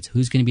your kids,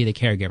 who's going to be the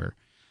caregiver.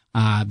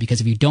 Because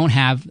if you don't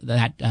have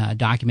that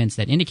documents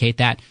that indicate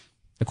that,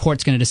 the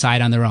court's going to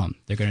decide on their own.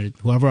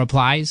 Whoever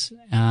applies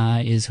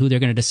is who they're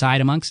going to decide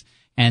amongst,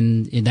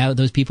 and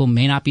those people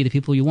may not be the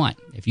people you want.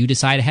 If you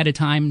decide ahead of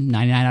time,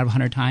 99 out of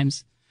 100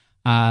 times,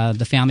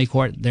 the family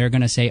court, they're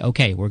going to say,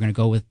 okay, we're going to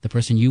go with the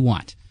person you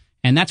want.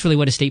 And that's really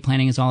what estate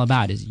planning is all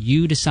about, is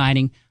you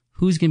deciding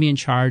who's going to be in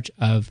charge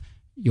of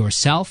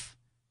yourself,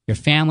 your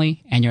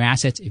family, and your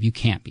assets if you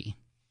can't be.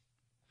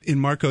 In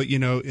Marco,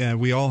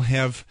 we all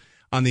have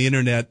on the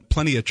internet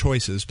plenty of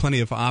choices, plenty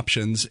of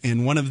options,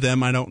 and one of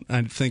them,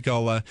 I think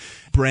I'll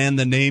brand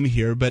the name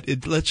here, but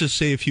let's just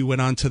say if you went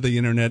onto the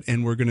internet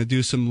and we're going to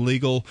do some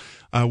legal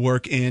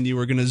work and you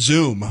were going to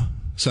Zoom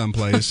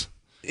someplace.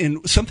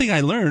 And something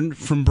I learned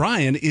from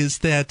Brian is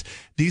that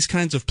these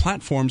kinds of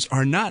platforms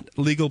are not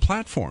legal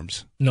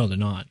platforms. No, they're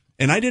not.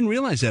 And I didn't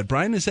realize that.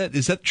 Brian, is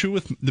that true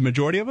with the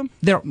majority of them?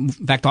 In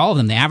fact, all of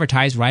them. They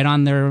advertise right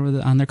on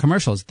their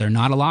commercials. They're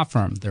not a law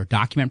firm. They're a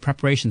document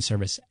preparation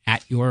service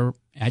at your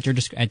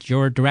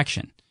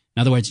direction.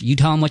 In other words, you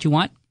tell them what you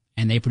want,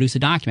 and they produce a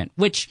document,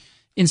 which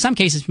in some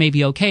cases may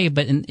be okay,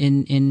 but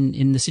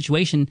in the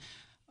situation,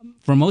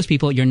 for most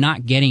people, you're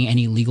not getting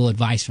any legal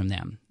advice from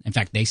them. In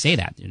fact, they say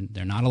that.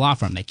 They're not a law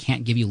firm. They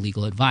can't give you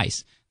legal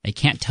advice. They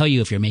can't tell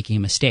you if you're making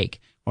a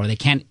mistake, or they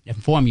can't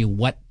inform you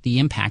what the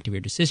impact of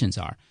your decisions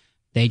are.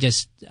 They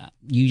just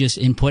you just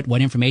input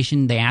what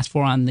information they ask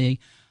for on the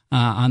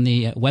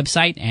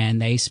website,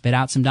 and they spit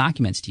out some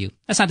documents to you.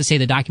 That's not to say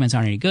the documents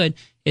aren't any good.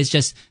 It's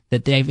just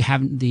that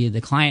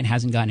the client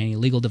hasn't gotten any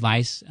legal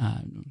advice.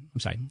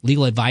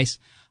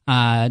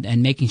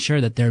 And making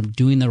sure that they're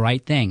doing the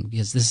right thing,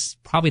 because this is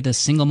probably the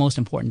single most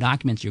important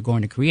documents you're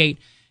going to create,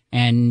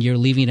 and you're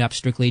leaving it up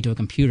strictly to a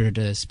computer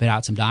to spit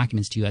out some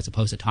documents to you, as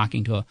opposed to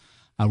talking to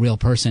a real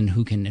person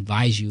who can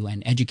advise you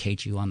and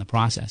educate you on the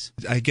process.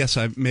 I guess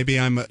maybe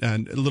I'm a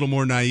little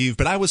more naive,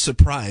 but I was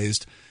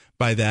surprised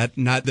by that.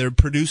 Not they're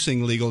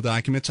producing legal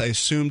documents. I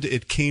assumed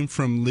it came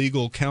from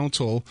legal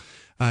counsel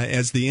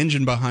as the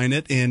engine behind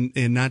it,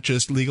 and not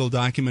just legal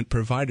document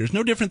providers.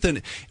 No different than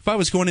if I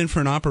was going in for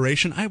an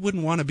operation, I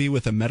wouldn't want to be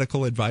with a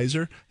medical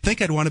advisor. I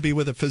think I'd want to be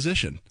with a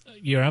physician.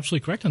 You're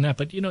absolutely correct on that.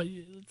 But,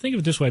 think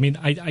of it this way. I mean,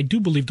 I do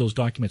believe those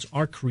documents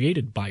are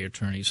created by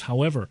attorneys.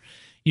 However,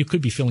 you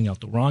could be filling out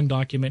the wrong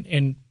document,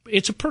 and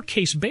it's a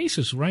per-case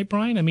basis, right,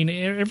 Brian? I mean,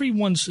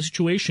 everyone's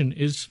situation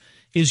is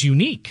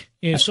unique.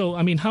 And so,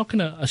 I mean, how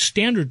can a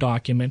standard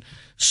document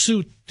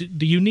suit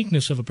the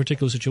uniqueness of a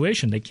particular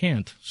situation? They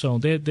can't. So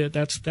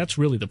that's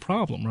really the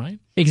problem, right?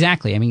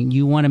 Exactly. I mean,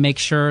 you want to make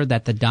sure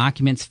that the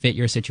documents fit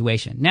your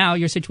situation. Now,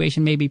 your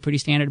situation may be pretty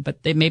standard,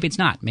 but maybe it's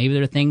not. Maybe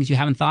there are things you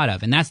haven't thought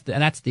of, and that's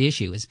the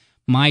issue. Is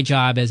my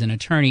job as an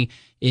attorney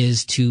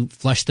is to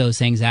flush those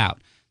things out,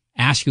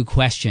 ask you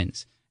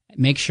questions,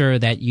 make sure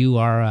that you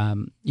are,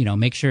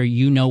 make sure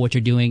you know what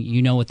you're doing,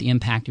 you know what the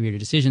impact of your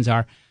decisions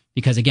are.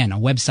 Because again, a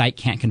website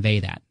can't convey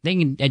that. They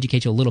can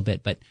educate you a little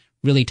bit, but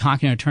really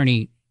talking to an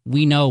attorney,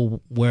 we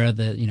know where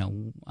the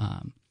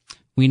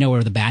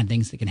bad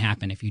things that can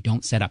happen if you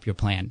don't set up your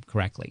plan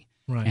correctly.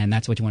 Right. And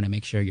that's what you want to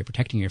make sure you're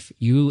protecting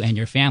you and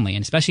your family,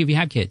 and especially if you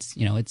have kids.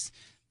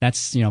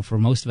 That's for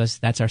most of us,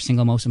 that's our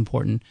single most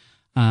important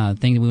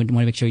thing that we want to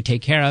make sure you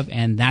take care of,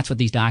 and that's what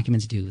these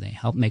documents do. They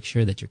help make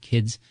sure that your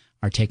kids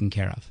are taken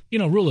care of.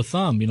 Rule of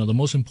thumb, the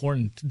most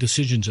important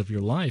decisions of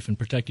your life and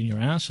protecting your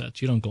assets,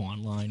 you don't go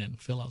online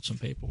and fill out some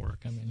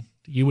paperwork. I mean,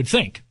 you would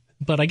think,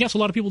 but I guess a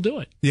lot of people do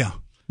it. Yeah,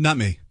 not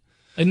me.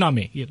 And not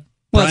me either.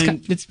 Well,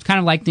 it's kind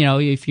of like,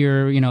 if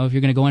you're going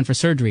to go in for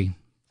surgery, do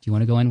you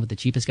want to go in with the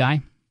cheapest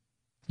guy?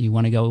 You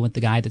want to go with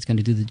the guy that's going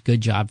to do the good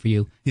job for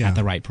you at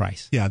the right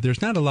price. Yeah,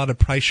 there's not a lot of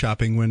price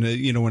shopping when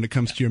when it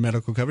comes to your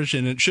medical coverage,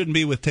 and it shouldn't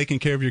be with taking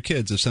care of your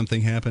kids if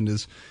something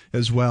happened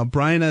as well.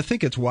 Brian, I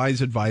think it's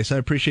wise advice. I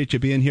appreciate you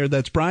being here.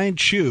 That's Brian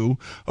Chu,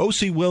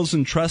 O.C. Wills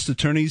and Trust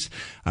Attorneys,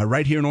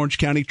 right here in Orange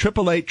County,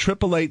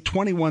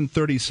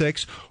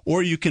 888-888-2136,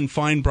 or you can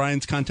find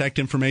Brian's contact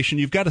information.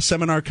 You've got a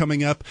seminar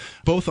coming up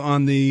both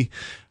on the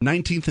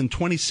 19th and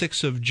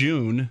 26th of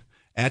June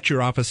at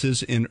your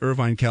offices in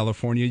Irvine,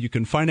 California. You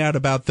can find out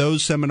about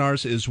those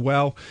seminars as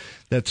well.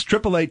 That's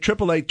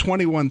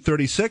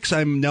 888-888-2136.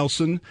 I'm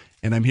Nelson,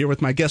 and I'm here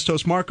with my guest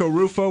host, Marco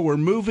Rufo. We're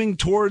moving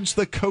towards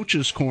the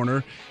Coach's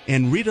Corner,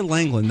 and Rita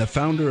Langeland, the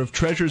founder of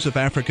Treasures of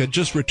Africa,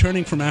 just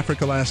returning from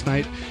Africa last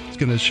night, is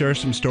going to share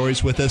some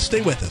stories with us. Stay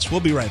with us. We'll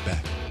be right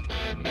back.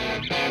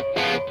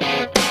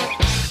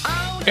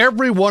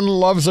 Everyone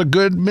loves a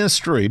good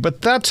mystery,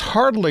 but that's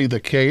hardly the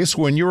case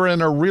when you're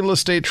in a real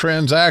estate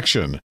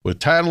transaction. With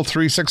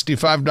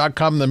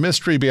Title365.com, the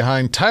mystery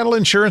behind title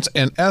insurance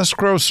and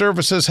escrow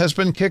services has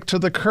been kicked to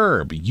the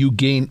curb. You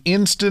gain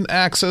instant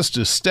access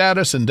to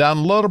status and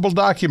downloadable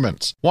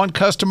documents. Want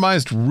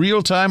customized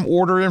real-time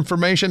order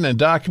information and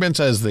documents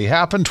as they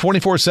happen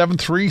 24/7,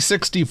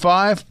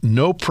 365?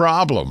 No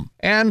problem.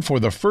 And for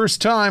the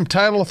first time,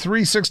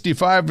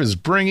 Title365 is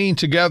bringing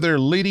together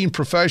leading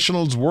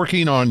professionals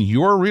working on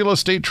your real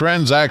estate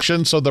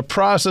transaction, so the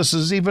process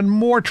is even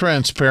more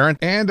transparent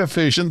and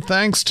efficient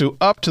thanks to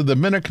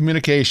up-to-the-minute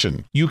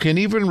communication. You can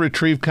even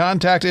retrieve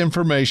contact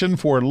information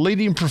for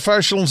leading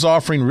professionals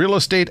offering real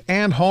estate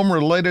and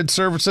home-related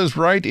services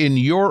right in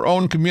your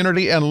own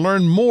community and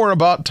learn more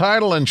about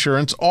title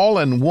insurance all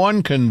in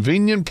one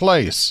convenient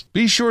place.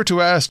 Be sure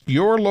to ask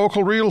your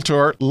local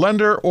realtor,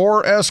 lender,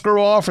 or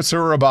escrow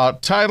officer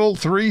about Title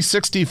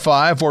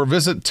 365 or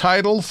visit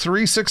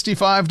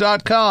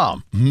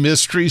Title365.com.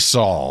 Mystery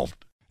solved.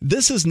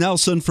 This is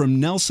Nelson from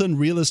Nelson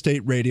Real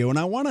Estate Radio, and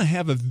I want to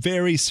have a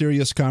very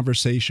serious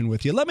conversation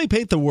with you. Let me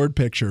paint the word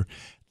picture.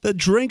 The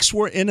drinks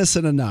were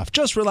innocent enough,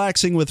 just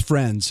relaxing with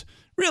friends.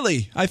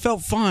 Really, I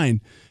felt fine.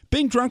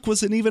 Being drunk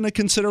wasn't even a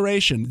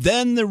consideration.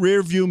 Then the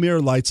rearview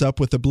mirror lights up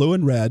with the blue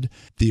and red,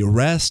 the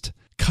arrest,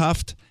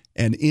 cuffed,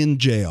 and in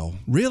jail.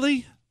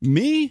 Really?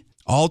 Me?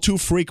 All too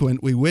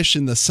frequent, we wish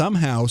in the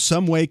somehow,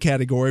 someway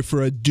category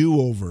for a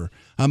do-over,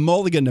 a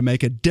mulligan to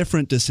make a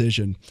different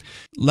decision.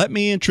 Let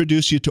me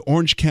introduce you to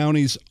Orange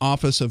County's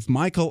Office of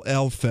Michael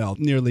L. Feld.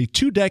 Nearly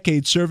 2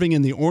 decades serving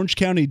in the Orange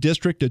County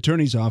District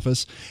Attorney's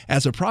Office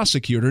as a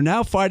prosecutor,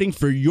 now fighting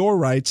for your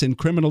rights in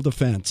criminal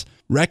defense.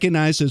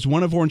 Recognized as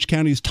one of Orange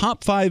County's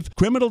top 5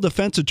 criminal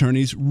defense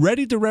attorneys,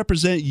 ready to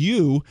represent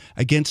you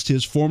against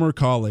his former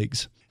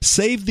colleagues.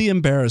 Save the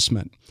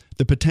embarrassment,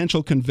 the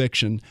potential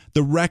conviction,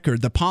 the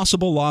record, the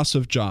possible loss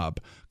of job.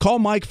 Call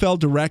Mike Feld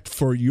direct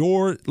for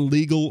your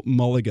legal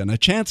mulligan, a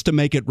chance to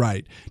make it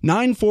right.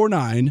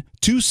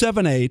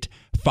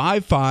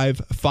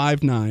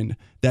 949-278-5559.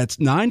 That's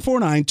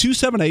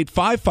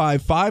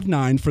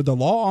 949-278-5559 for the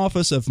law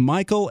office of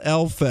Michael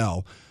L.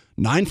 Feld.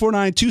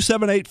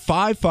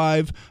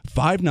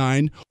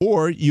 949-278-5559,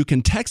 or you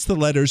can text the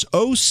letters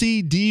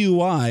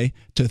OCDUI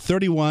to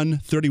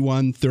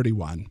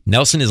 313131.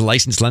 Nelson is a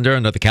licensed lender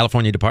under the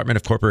California Department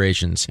of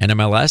Corporations,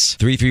 NMLS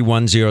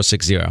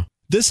 331060.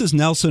 This is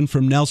Nelson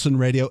from Nelson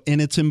Radio,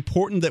 and it's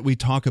important that we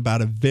talk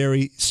about a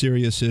very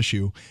serious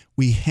issue.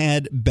 We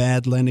had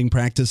bad lending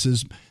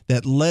practices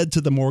that led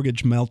to the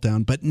mortgage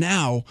meltdown, but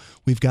now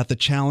we've got the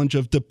challenge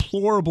of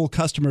deplorable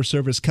customer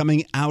service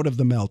coming out of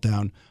the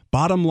meltdown.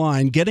 Bottom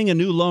line, getting a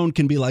new loan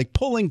can be like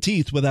pulling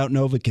teeth without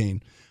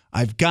Novocaine.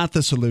 I've got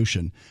the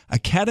solution.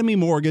 Academy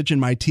Mortgage and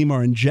my team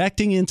are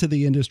injecting into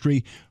the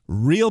industry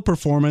real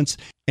performance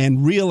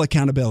and real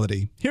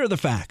accountability. Here are the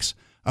facts.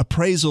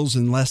 Appraisals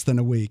in less than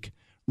a week.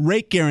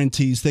 Rate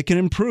guarantees that can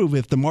improve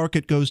if the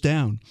market goes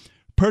down.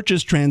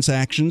 Purchase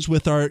transactions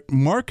with our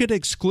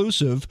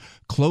market-exclusive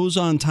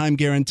close-on-time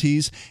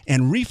guarantees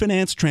and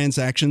refinance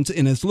transactions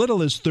in as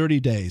little as 30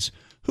 days.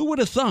 Who would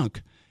have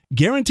thunk?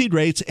 Guaranteed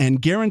rates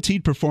and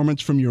guaranteed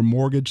performance from your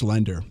mortgage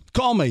lender.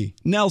 Call me,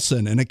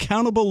 Nelson, an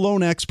accountable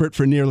loan expert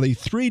for nearly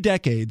 3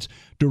 decades,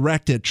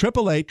 direct at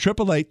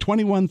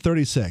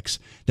 888-888-2136.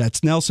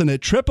 That's Nelson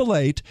at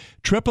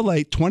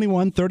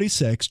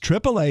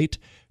 888-888-2136,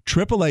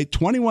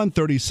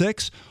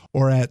 888-888-2136,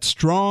 or at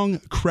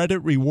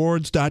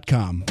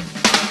strongcreditrewards.com.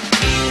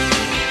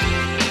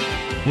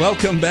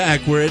 Welcome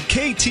back. We're at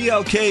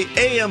KTLK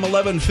AM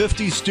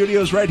 1150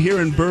 studios right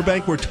here in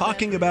Burbank. We're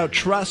talking about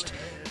trust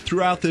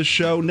throughout this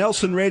show.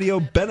 Nelson Radio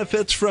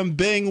benefits from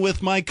being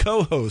with my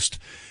co-host,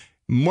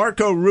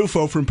 Marco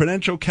Rufo from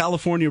Prudential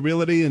California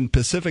Realty in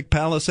Pacific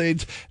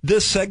Palisades.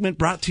 This segment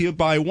brought to you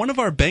by one of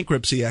our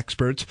bankruptcy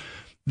experts,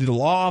 the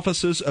law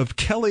offices of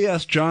Kelly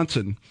S.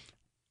 Johnson.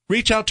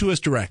 Reach out to us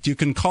direct. You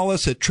can call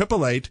us at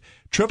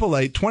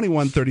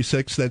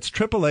 888-888-2136. That's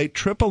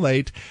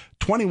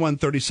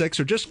 888-888-2136,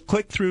 or just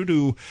click through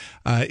to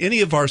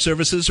any of our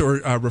services or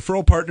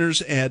referral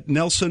partners at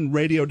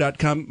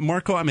nelsonradio.com.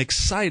 Marco, I'm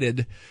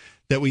excited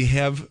that we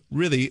have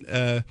really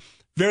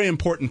very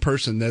important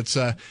person that's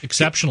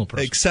exceptional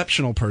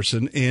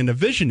person and a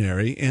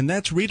visionary, and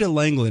that's Rita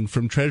Langeland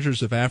from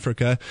Treasures of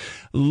Africa.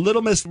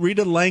 Little Miss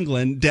Rita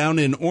Langeland down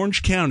in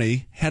Orange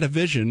County had a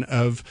vision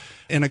of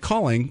and a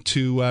calling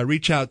to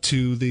reach out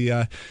to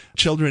the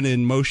children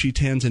in Moshi,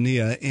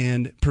 Tanzania,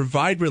 and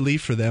provide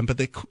relief for them. But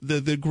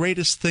the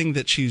greatest thing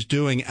that she's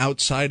doing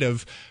outside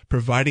of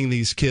providing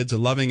these kids a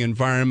loving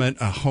environment,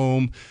 a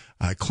home,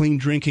 clean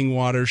drinking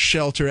water,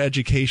 shelter,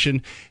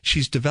 education,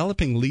 she's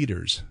developing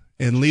leaders.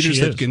 And leaders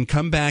that can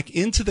come back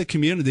into the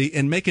community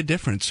and make a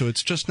difference. So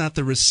it's just not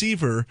the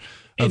receiver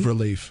of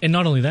relief. And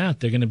not only that,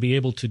 they're going to be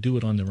able to do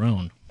it on their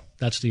own.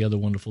 That's the other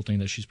wonderful thing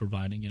that she's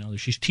providing. You know,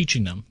 she's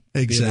teaching them.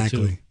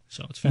 Exactly.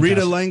 So it's fantastic.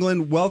 Rita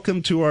Langeland,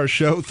 welcome to our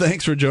show.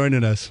 Thanks for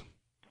joining us.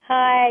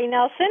 Hi,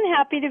 Nelson.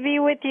 Happy to be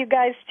with you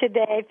guys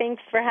today.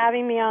 Thanks for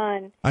having me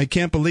on. I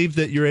can't believe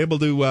that you're able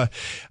to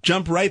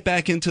jump right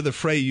back into the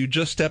fray. You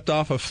just stepped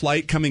off a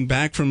flight coming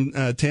back from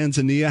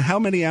Tanzania. How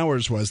many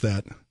hours was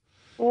that?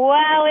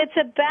 Well, it's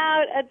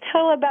about a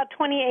total about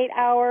 28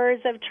 hours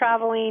of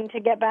traveling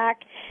to get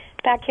back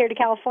here to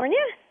California.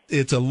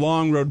 It's a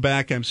long road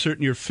back. I'm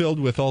certain you're filled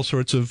with all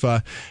sorts of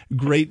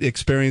great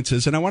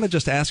experiences. And I want to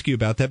just ask you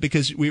about that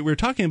because we're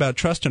talking about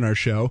trust in our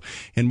show.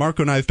 And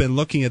Marco and I have been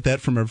looking at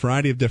that from a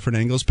variety of different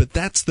angles. But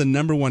that's the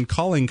number one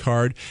calling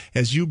card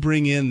as you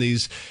bring in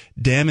these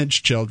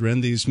damaged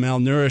children, these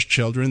malnourished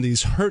children,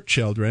 these hurt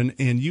children.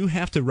 And you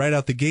have to right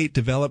out the gate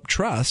develop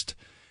trust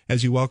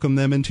as you welcome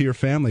them into your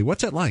family.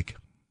 What's that like?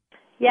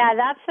 Yeah,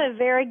 that's a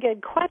very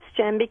good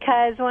question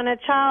because when a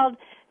child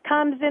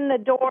comes in the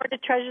door to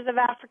Treasures of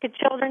Africa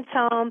Children's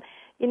Home,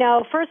 you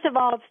know, first of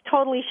all, it's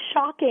totally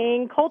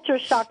shocking, culture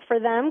shock for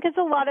them because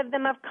a lot of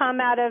them have come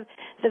out of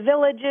the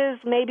villages.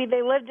 Maybe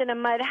they lived in a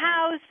mud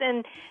house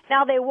and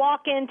now they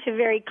walk into a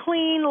very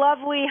clean,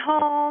 lovely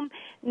home.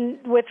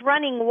 with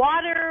running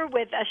water,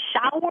 with a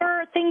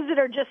shower, things that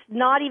are just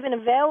not even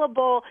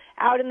available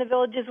out in the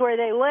villages where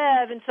they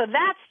live. And so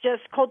that's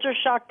just culture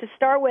shock to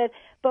start with.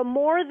 But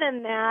more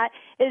than that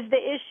is the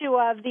issue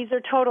of these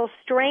are total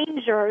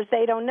strangers.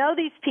 They don't know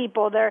these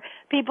people. They're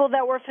people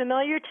that were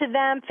familiar to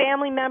them.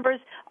 Family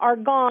members are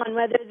gone,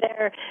 whether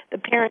the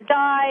parent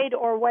died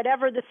or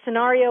whatever the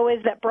scenario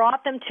is that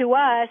brought them to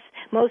us.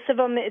 Most of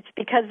them, it's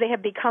because they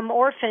have become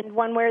orphaned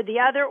one way or the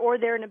other, or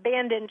they're an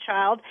abandoned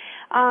child.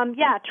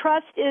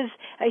 Trust is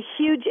a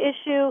huge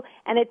issue,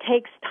 and it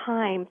takes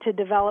time to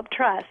develop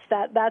trust.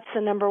 That's the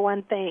number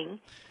one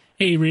thing.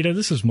 Hey, Rita,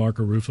 this is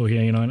Marco Rufo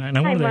here, and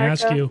I wanted to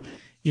ask you,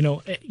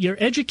 you're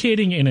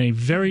educating in a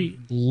very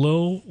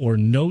low or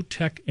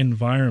no-tech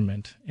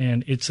environment,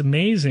 and it's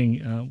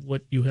amazing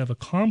what you have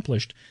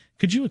accomplished.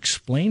 Could you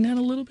explain that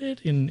a little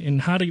bit in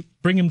how to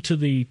bring them to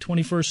the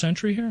 21st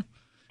century here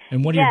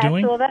and what you're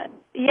doing?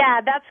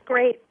 That's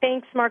great.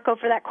 Thanks, Marco,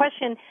 for that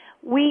question.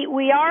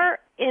 We are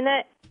in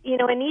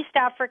East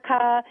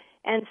Africa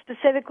and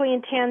specifically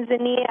in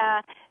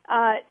Tanzania.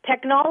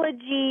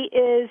 Technology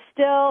is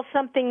still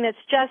something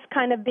that's just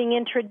kind of being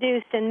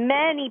introduced, and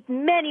many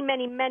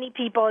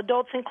people,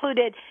 adults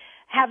included,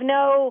 have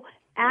no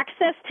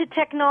access to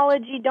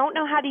technology, don't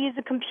know how to use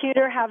a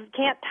computer,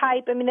 can't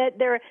type. I mean,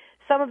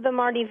 some of them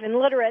aren't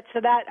even literate,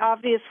 so that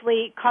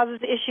obviously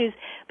causes issues.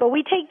 But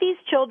we take these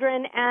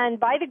children, and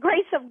by the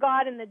grace of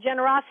God and the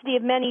generosity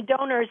of many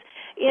donors,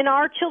 in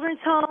our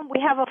children's home, we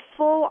have a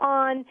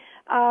full-on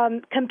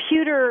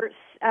computer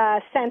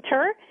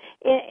center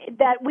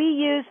that we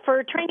use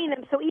for training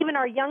them. So even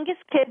our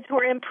youngest kids who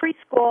are in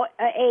preschool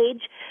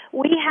age,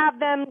 we have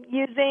them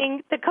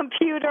using the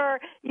computer,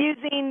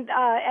 using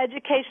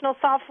educational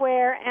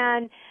software,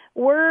 and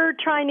we're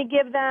trying to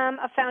give them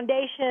a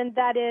foundation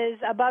that is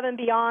above and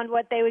beyond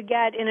what they would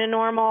get in a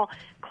normal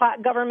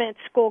government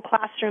school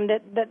classroom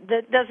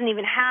that doesn't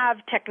even have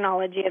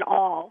technology at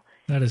all.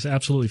 That is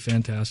absolutely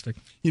fantastic.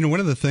 One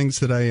of the things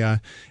that I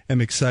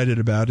am excited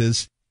about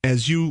is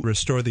as you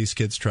restore these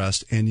kids'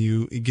 trust and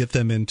you get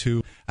them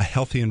into a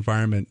healthy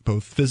environment,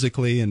 both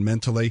physically and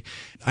mentally,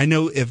 I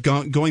know if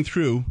going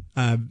through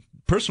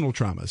personal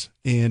traumas,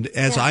 and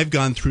as I've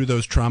gone through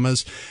those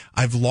traumas,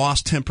 I've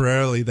lost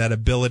temporarily that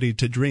ability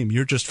to dream.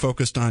 You're just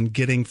focused on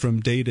getting from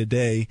day to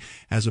day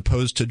as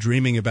opposed to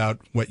dreaming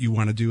about what you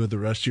want to do with the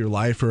rest of your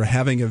life or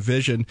having a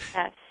vision.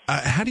 Yes.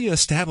 How do you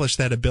establish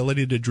that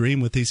ability to dream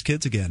with these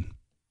kids again?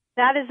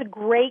 That is a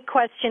great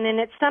question, and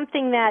it's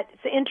something that's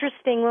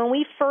interesting. When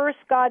we first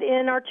got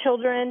in our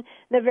children in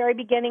the very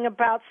beginning,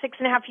 about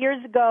 6.5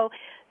 years ago,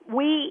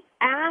 we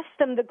asked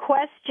them the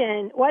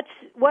question, what's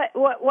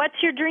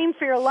your dream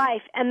for your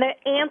life? And the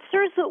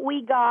answers that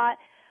we got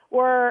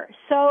were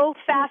so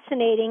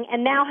fascinating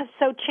and now have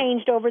so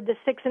changed over the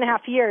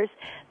 6.5 years.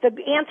 The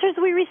answers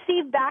we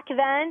received back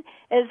then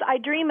is, I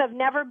dream of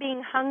never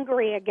being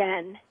hungry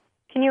again.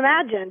 Can you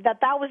imagine that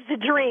was the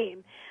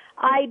dream?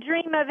 I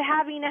dream of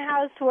having a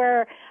house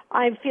where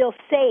I feel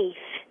safe.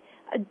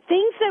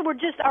 Things that were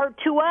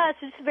to us,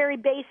 just very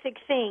basic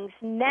things.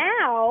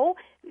 Now,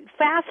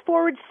 fast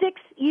forward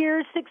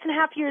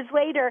 6.5 years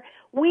later,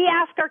 we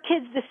ask our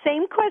kids the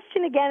same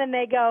question again, and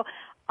they go,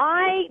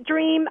 I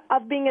dream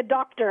of being a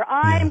doctor.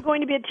 I am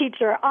going to be a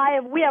teacher.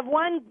 We have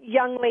one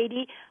young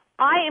lady,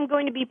 I am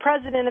going to be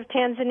president of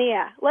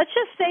Tanzania. Let's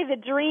just say the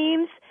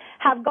dreams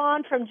have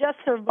gone from just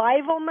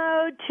survival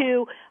mode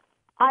to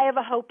I have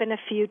a hope and a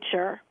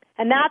future.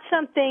 And that's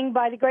something,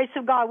 by the grace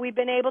of God, we've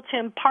been able to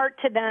impart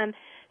to them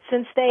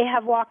since they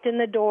have walked in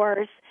the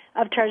doors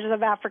of Treasures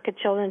of Africa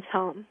Children's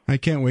Home. I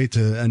can't wait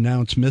to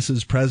announce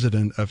Mrs.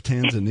 President of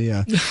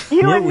Tanzania.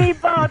 You and me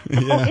both,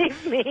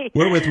 believe me.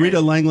 We're with Rita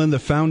Langeland, the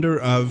founder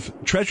of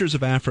Treasures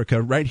of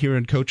Africa, right here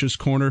in Coach's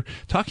Corner,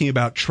 talking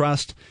about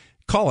trust.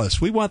 Call us.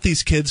 We want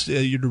these kids,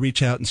 you to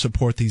reach out and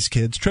support these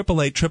kids.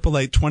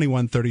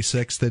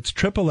 888-888-2136. That's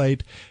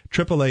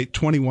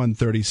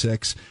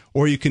 888-888-2136.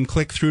 Or you can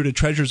click through to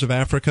Treasures of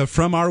Africa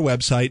from our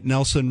website,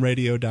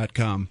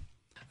 nelsonradio.com.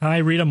 Hi,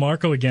 Rita.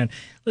 Marco again.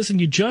 Listen,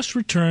 you just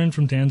returned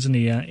from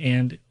Tanzania,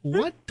 and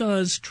what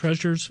does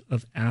Treasures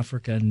of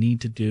Africa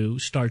need to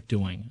start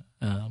doing,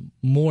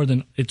 more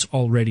than it's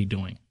already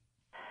doing?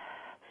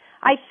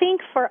 I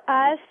think for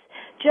us,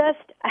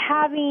 just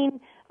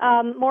having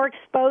more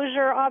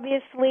exposure,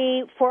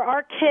 obviously, for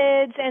our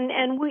kids, and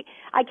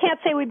I can't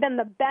say we've been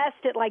the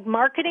best at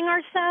marketing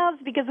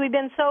ourselves because we've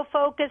been so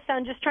focused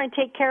on just trying to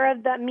take care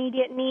of the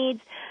immediate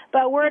needs.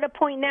 But we're at a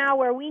point now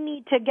where we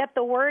need to get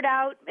the word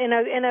out in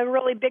a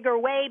really bigger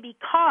way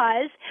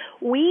because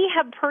we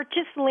have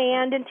purchased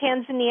land in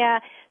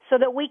Tanzania so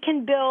that we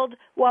can build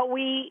what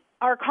we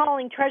are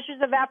calling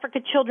Treasures of Africa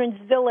Children's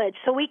Village.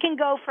 So we can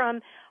go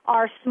from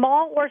our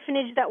small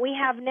orphanage that we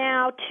have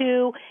now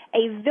to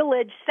a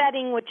village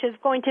setting, which is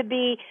going to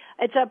be,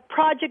 it's a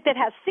project that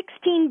has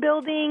 16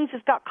 buildings,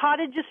 it's got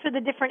cottages for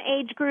the different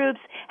age groups,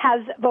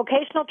 has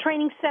vocational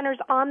training centers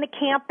on the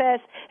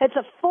campus. It's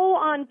a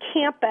full-on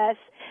campus,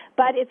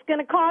 but it's going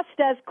to cost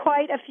us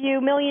quite a few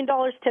 $1 million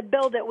to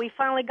build it. We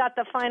finally got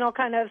the final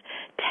kind of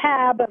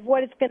tab of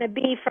what it's going to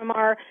be from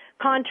our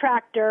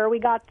contractor. We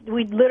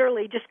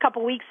literally just a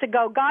couple weeks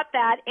ago got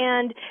that,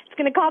 and it's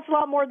going to cost a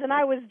lot more than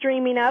I was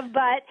dreaming of,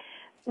 but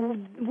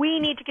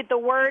we need to get the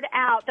word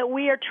out that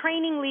we are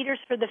training leaders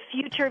for the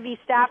future of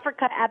East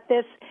Africa at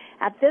this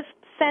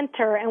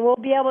center, and we'll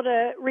be able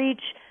to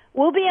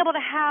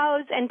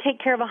house and take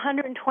care of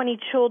 120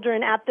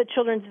 children at the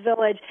Children's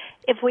Village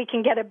if we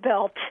can get it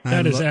built.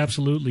 That is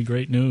absolutely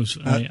great news.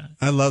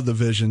 I love the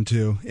vision,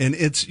 too. And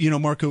it's,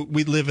 Marco,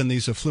 we live in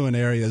these affluent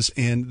areas,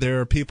 and there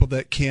are people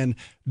that can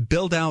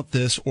build out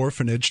this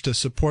orphanage to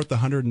support the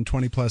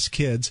 120-plus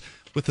kids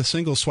with a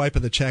single swipe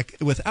of the check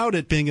without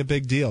it being a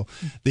big deal.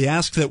 The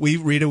ask that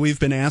we've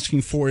been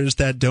asking for is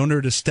that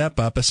donor to step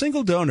up. A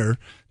single donor,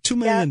 $2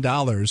 million.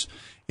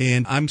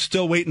 And I'm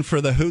still waiting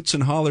for the hoots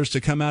and hollers to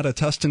come out of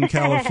Tustin,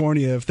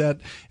 California, if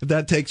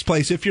that takes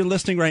place. If you're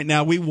listening right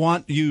now, we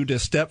want you to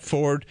step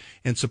forward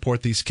and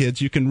support these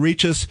kids. You can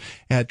reach us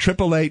at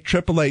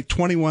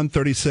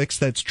 888-888-2136.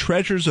 That's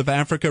Treasures of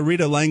Africa.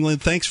 Rita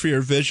Langeland, thanks for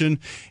your vision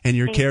and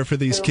your care for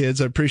these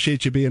kids. I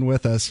appreciate you being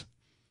with us.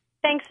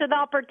 Thanks for the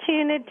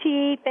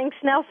opportunity. Thanks,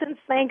 Nelson.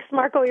 Thanks,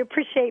 Marco. We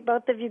appreciate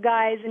both of you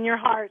guys and your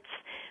hearts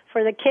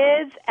for the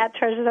kids at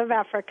Treasures of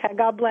Africa.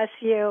 God bless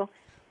you.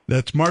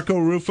 That's Marco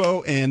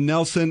Rufo and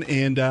Nelson,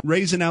 and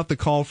raising out the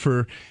call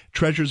for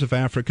Treasures of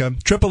Africa.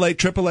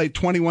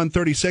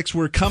 888-888-2136.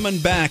 We're coming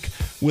back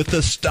with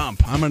the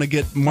stump. I'm going to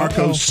get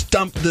Marco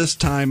stumped this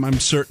time, I'm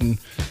certain.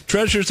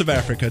 Treasures of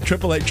Africa.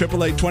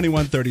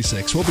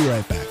 888-888-2136. We'll be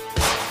right back.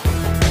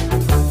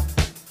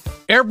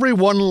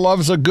 Everyone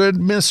loves a good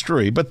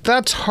mystery, but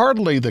that's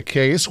hardly the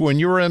case when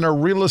you're in a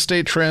real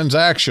estate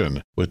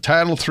transaction. With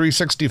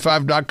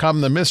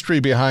Title365.com, the mystery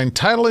behind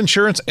title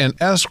insurance and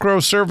escrow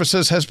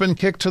services has been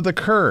kicked to the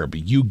curb.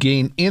 You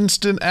gain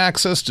instant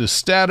access to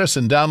status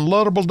and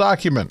downloadable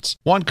documents.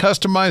 Want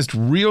customized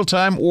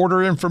real-time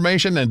order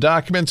information and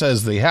documents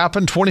as they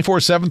happen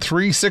 24/7,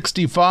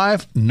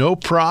 365? No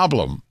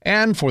problem.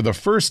 And for the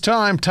first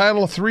time,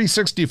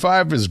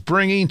 Title365 is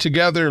bringing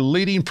together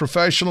leading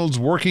professionals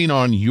working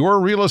on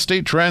your real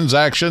estate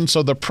transaction,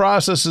 so the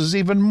process is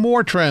even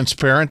more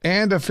transparent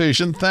and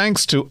efficient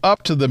thanks to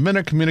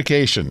up-to-the-minute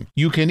communication.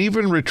 You can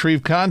even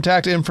retrieve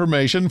contact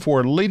information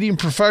for leading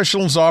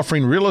professionals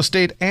offering real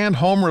estate and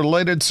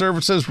home-related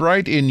services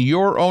right in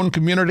your own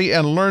community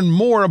and learn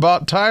more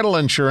about title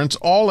insurance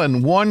all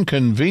in one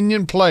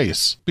convenient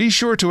place. Be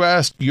sure to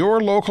ask your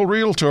local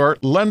realtor,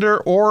 lender,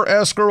 or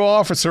escrow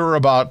officer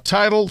about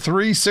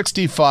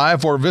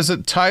Title365 or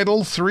visit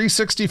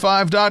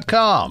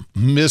Title365.com.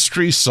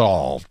 Mystery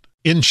solved.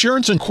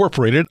 Insurance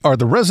Incorporated are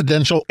the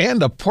residential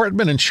and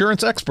apartment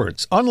insurance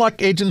experts.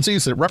 Unlike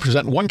agencies that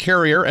represent one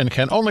carrier and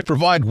can only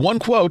provide one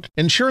quote,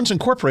 Insurance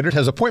Incorporated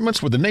has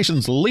appointments with the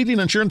nation's leading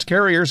insurance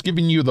carriers,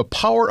 giving you the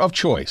power of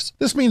choice.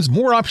 This means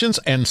more options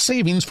and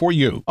savings for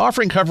you,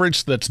 offering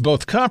coverage that's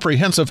both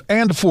comprehensive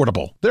and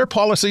affordable. Their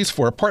policies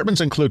for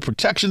apartments include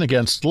protection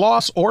against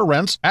loss or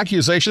rents,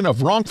 accusation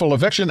of wrongful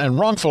eviction and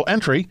wrongful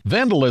entry,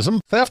 vandalism,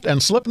 theft,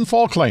 and slip and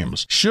fall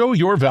claims. Show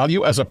your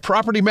value as a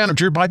property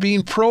manager by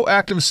being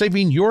proactive, saving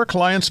your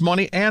clients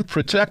money and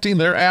protecting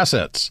their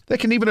assets. They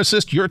can even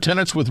assist your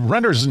tenants with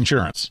renter's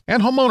insurance.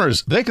 And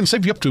homeowners, they can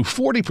save you up to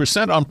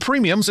 40% on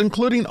premiums,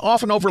 including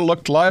often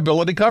overlooked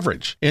liability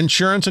coverage.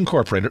 Insurance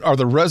Incorporated are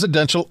the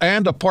residential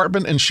and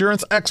apartment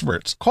insurance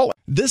experts. Call.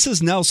 This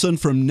is Nelson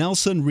from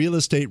Nelson Real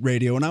Estate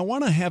Radio, and I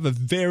want to have a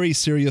very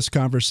serious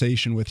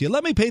conversation with you.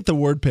 Let me paint the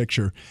word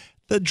picture.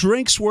 The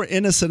drinks were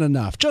innocent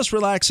enough, just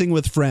relaxing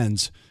with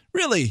friends.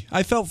 Really,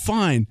 I felt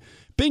fine.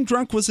 Being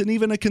drunk wasn't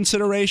even a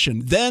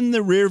consideration. Then the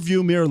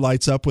rearview mirror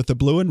lights up with the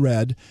blue and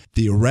red.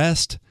 The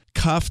arrest,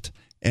 cuffed,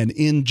 and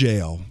in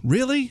jail.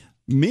 Really?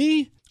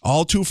 Me?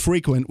 All too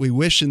frequent, we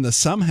wish in the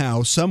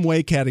somehow,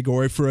 someway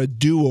category for a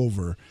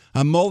do-over,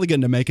 a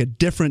mulligan to make a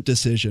different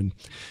decision.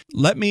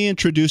 Let me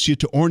introduce you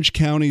to Orange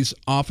County's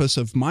Office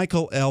of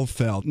Michael L.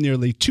 Feld.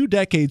 Nearly 2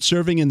 decades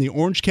serving in the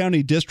Orange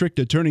County District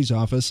Attorney's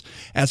Office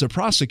as a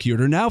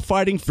prosecutor, now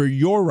fighting for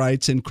your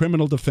rights in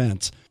criminal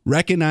defense.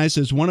 Recognized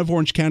as one of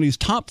Orange County's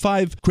top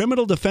 5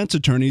 criminal defense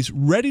attorneys,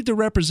 ready to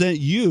represent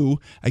you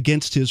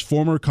against his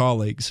former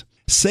colleagues.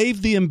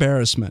 Save the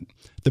embarrassment,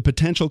 the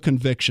potential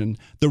conviction,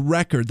 the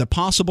record, the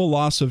possible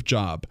loss of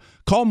job.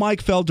 Call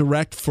Mike Feld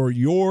direct for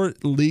your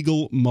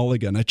legal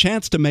mulligan, a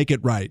chance to make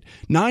it right.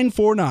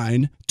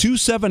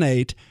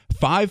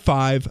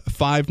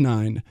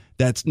 949-278-5559.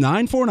 That's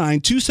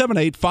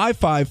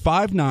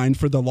 949-278-5559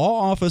 for the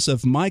law office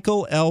of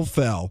Michael L.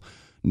 Feld.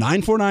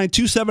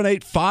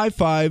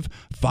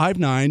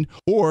 949-278-5559,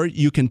 or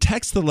you can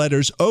text the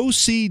letters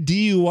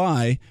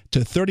OCDUI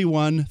to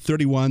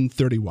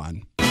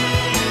 313131.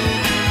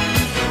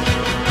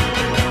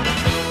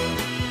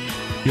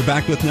 You're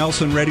back with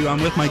Nelson Radio.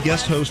 I'm with my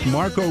guest host,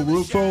 Marco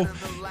Rufo,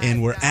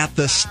 and we're at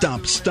the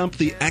Stump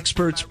the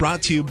Experts,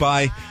 brought to you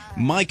by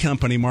my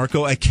company,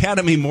 Marco,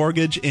 Academy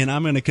Mortgage, and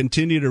I'm going to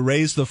continue to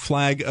raise the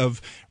flag of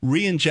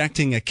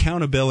re-injecting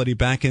accountability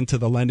back into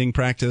the lending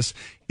practice.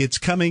 It's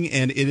coming,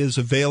 and it is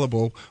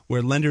available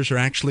where lenders are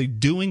actually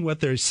doing what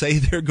they say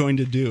they're going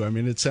to do. I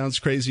mean, it sounds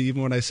crazy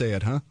even when I say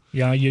it, huh?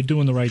 Yeah, you're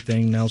doing the right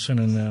thing, Nelson,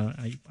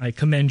 and I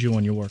commend you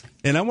on your work.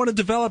 And I want to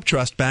develop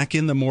trust back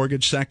in the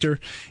mortgage sector,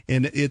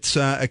 and it's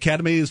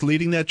Academy is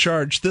leading that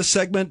charge. This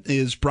segment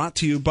is brought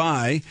to you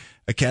by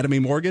Academy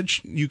Mortgage.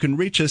 You can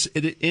reach us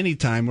at any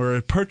time. We're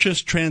a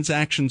purchase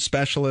transaction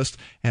specialist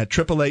at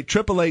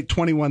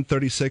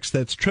 888-888-2136.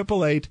 That's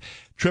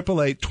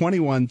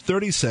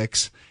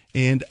 888-888-2136.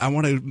 And I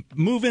want to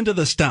move into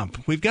the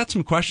Stump. We've got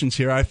some questions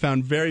here I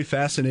found very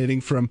fascinating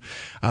from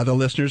the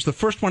listeners. The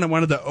first one I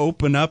wanted to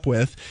open up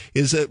with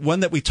is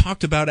one that we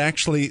talked about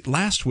actually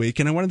last week,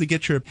 and I wanted to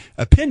get your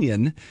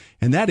opinion,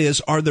 and that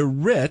is, are the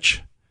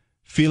rich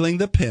feeling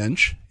the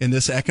pinch in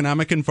this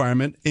economic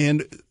environment,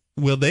 and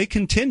will they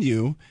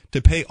continue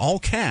to pay all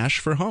cash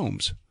for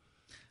homes?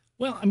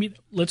 Well, I mean,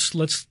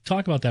 let's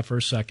talk about that for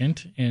a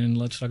second, and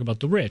let's talk about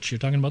the rich. You're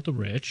talking about the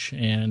rich,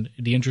 and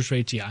the interest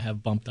rates,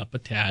 have bumped up a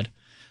tad.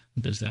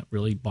 Does that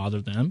really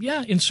bother them?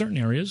 Yeah, in certain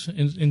areas,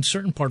 in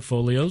certain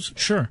portfolios,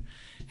 sure.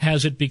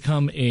 Has it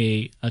become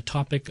a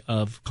topic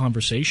of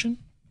conversation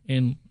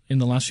in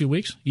the last few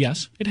weeks?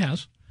 Yes, it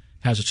has.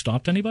 Has it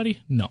stopped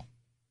anybody? No,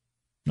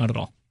 not at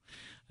all.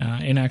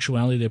 In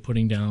actuality, they're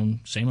putting down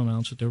same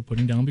amounts that they were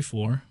putting down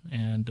before,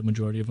 and the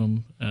majority of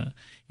them,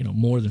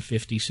 more than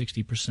 50,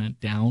 60%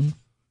 down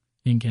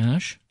in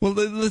cash. Well,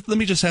 let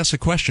me just ask a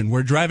question.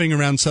 We're driving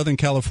around Southern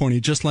California,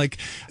 just like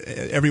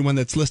everyone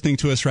that's listening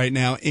to us right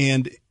now,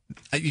 and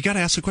you got to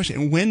ask the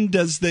question: when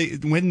do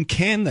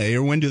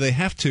they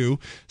have to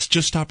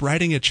just stop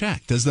writing a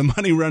check? Does the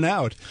money run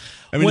out?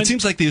 I mean, it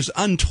seems like there's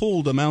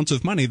untold amounts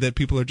of money that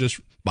people are just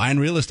buying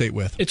real estate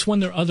with. It's when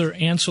their other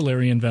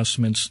ancillary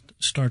investments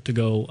start to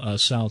go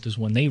south is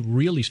when they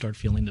really start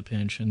feeling the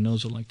pinch, and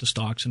those are like the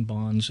stocks and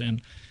bonds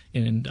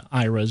and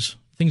IRAs,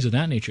 things of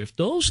that nature. If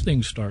those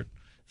things start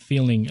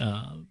feeling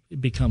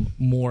become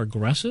more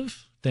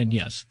aggressive, then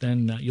yes,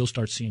 then you'll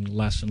start seeing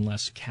less and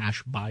less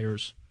cash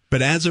buyers.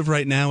 But as of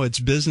right now, it's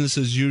business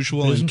as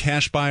usual, and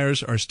cash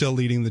buyers are still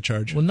leading the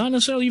charge. Well, not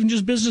necessarily even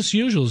just business as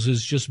usual.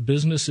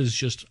 Business is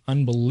just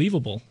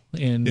unbelievable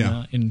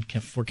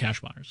for cash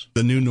buyers.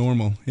 The new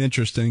normal.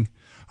 Interesting.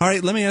 All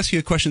right, let me ask you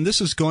a question.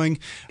 This is going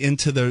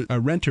into the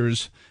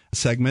renters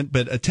segment,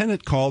 but a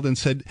tenant called and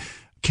said,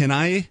 can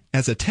I,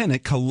 as a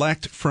tenant,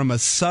 collect from a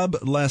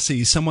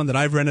sub-lessee, someone that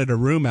I've rented a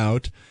room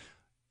out,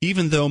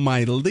 even though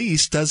my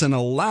lease doesn't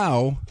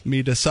allow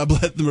me to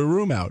sublet the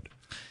room out?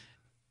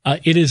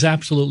 It is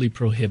absolutely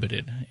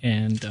prohibited,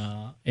 and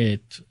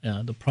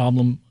the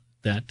problem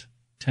that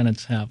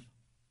tenants have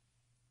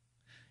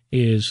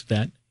is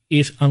that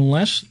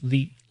unless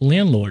the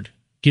landlord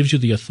gives you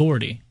the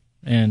authority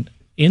and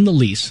in the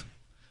lease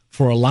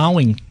for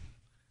allowing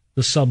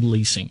the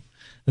subleasing,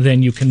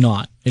 then you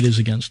cannot. It is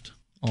against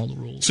all the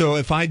rules. So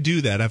if I do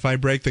that, if I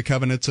break the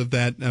covenants of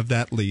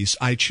that lease,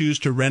 I choose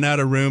to rent out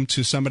a room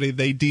to somebody,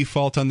 they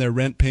default on their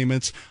rent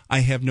payments,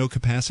 I have no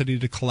capacity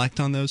to collect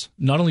on those?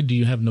 Not only do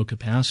you have no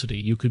capacity,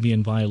 you could be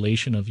in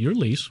violation of your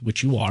lease,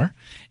 which you are,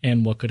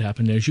 and what could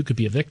happen there is you could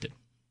be evicted.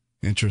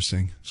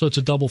 Interesting. So it's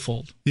a double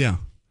fold. Yeah.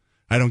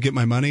 I don't get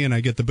my money and I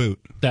get the boot.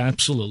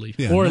 Absolutely.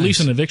 Yeah, or at least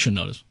an eviction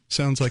notice.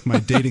 Sounds like my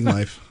dating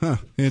life. Huh,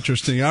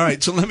 interesting. All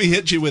right, so let me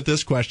hit you with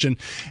this question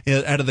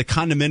out of the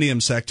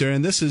condominium sector.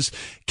 And this is,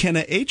 can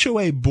a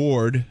HOA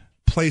board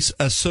place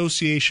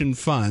association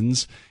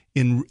funds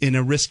in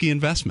a risky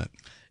investment?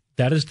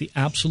 That is the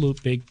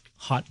absolute big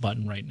hot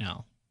button right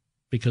now.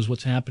 Because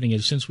what's happening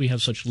is, since we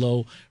have such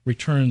low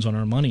returns on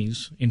our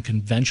monies in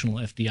conventional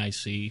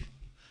FDIC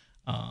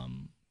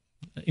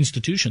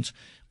institutions,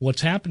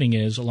 what's happening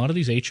is a lot of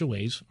these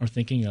HOAs are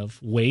thinking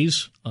of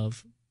ways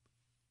of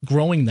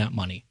growing that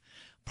money.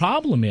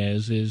 Problem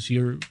is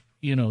the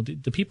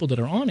people that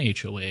are on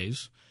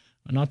HOAs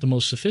are not the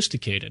most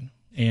sophisticated,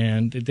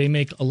 and they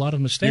make a lot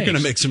of mistakes. You're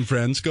going to make some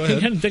friends. Go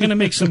ahead. They're going to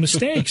make some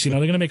mistakes. They're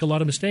going to make a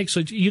lot of mistakes. So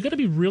you got to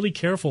be really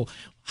careful.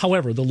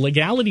 However, the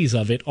legalities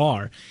of it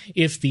are,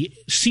 if the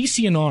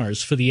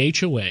CC&Rs for the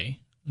HOA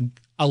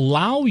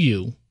allow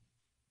you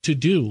to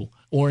do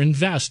or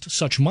invest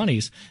such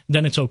monies,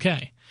 then it's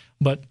okay.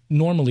 But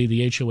normally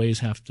the HOAs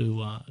have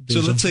to. So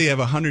let's say you have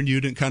a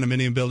 100-unit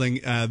condominium building.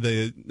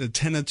 The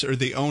tenants or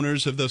the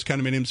owners of those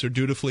condominiums are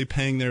dutifully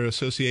paying their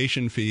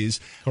association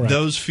fees. Correct.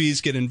 Those fees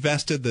get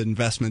invested. The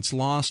investment's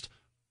lost.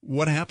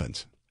 What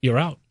happens? You're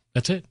out.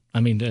 That's it.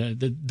 I mean,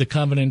 the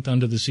covenant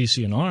under the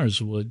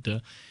CC&Rs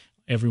would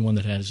everyone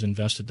that has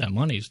invested their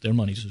monies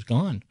is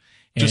gone.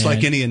 Just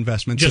like any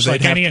investment. Just so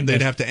like any investment.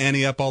 They'd have to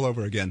ante up all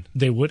over again.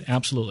 They would,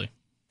 absolutely.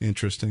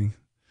 Interesting.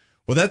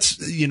 Well,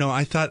 that's,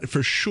 I thought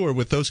for sure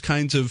with those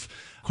kinds of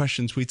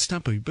questions we'd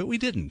stump you, but we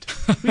didn't.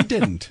 We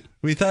didn't.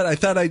 I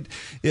thought I'd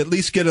at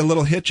least get a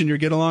little hitch in your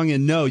get along,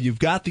 and no, you've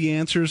got the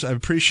answers. I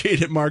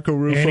appreciate it, Marco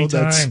Rufo.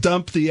 Anytime. That's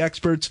Stump the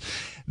Experts.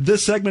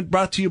 This segment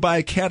brought to you by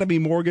Academy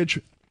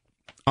Mortgage.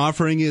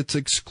 offering its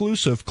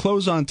exclusive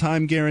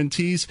close-on-time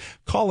guarantees.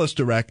 Call us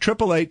direct,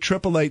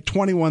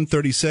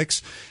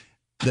 888-888-2136.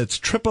 That's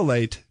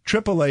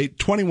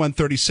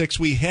 888-888-2136.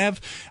 We have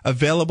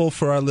available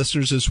for our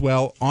listeners as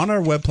well on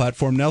our web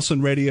platform,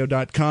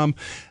 nelsonradio.com.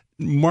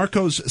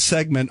 Marco's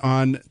segment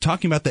on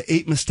talking about the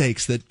 8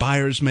 mistakes that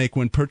buyers make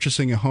when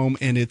purchasing a home,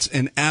 and it's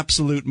an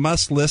absolute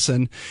must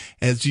listen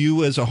as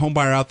you as a home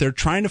buyer out there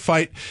trying to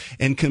fight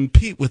and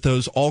compete with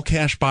those all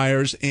cash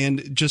buyers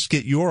and just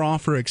get your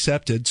offer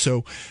accepted.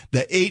 So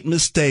the 8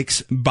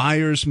 mistakes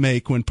buyers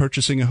make when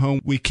purchasing a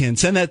home, we can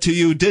send that to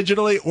you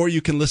digitally, or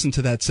you can listen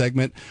to that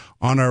segment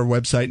on our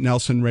website,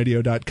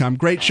 nelsonradio.com.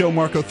 Great show,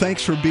 Marco.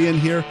 Thanks for being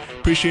here.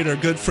 Appreciate our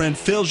good friend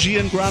Phil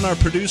Giangran, our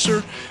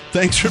producer.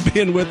 Thanks for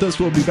being with us.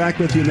 We'll be back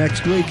with you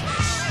next week.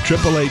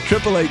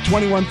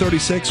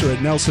 888-888-2136 or at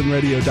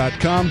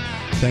nelsonradio.com.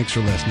 Thanks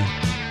for listening.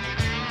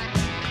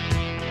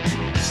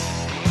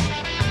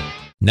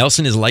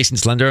 Nelson is a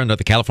licensed lender under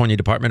the California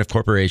Department of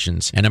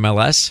Corporations,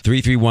 NMLS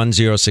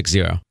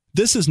 331060.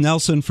 This is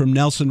Nelson from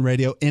Nelson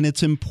Radio, and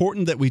it's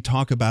important that we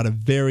talk about a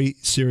very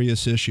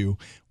serious issue.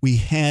 We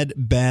had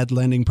bad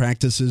lending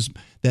practices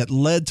that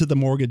led to the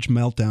mortgage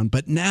meltdown,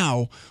 but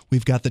now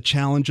we've got the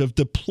challenge of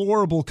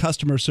deplorable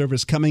customer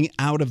service coming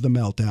out of the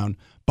meltdown.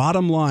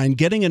 Bottom line,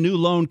 getting a new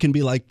loan can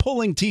be like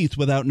pulling teeth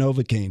without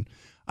Novocaine.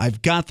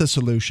 I've got the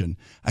solution.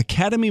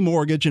 Academy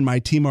Mortgage and my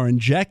team are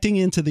injecting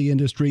into the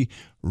industry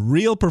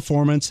real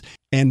performance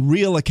and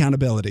real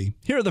accountability.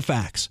 Here are the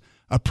facts.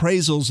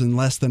 Appraisals in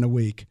less than a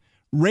week.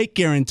 Rate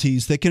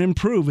guarantees that can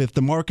improve if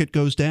the market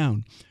goes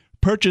down.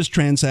 Purchase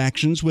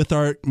transactions with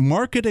our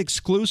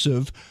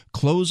market-exclusive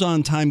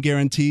close-on-time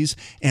guarantees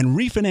and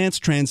refinance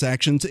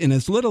transactions in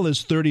as little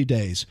as 30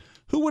 days.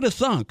 Who would have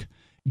thunk?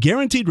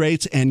 Guaranteed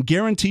rates and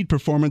guaranteed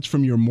performance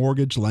from your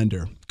mortgage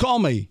lender. Call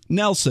me,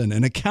 Nelson,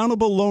 an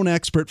accountable loan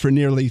expert for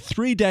nearly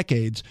 3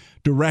 decades,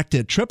 direct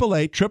at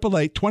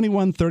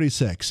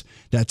 888-888-2136.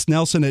 That's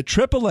Nelson at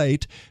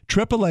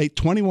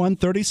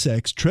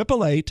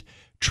 888-888-2136,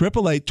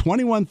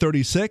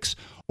 888-888-2136,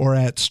 or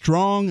at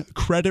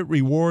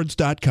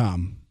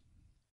strongcreditrewards.com.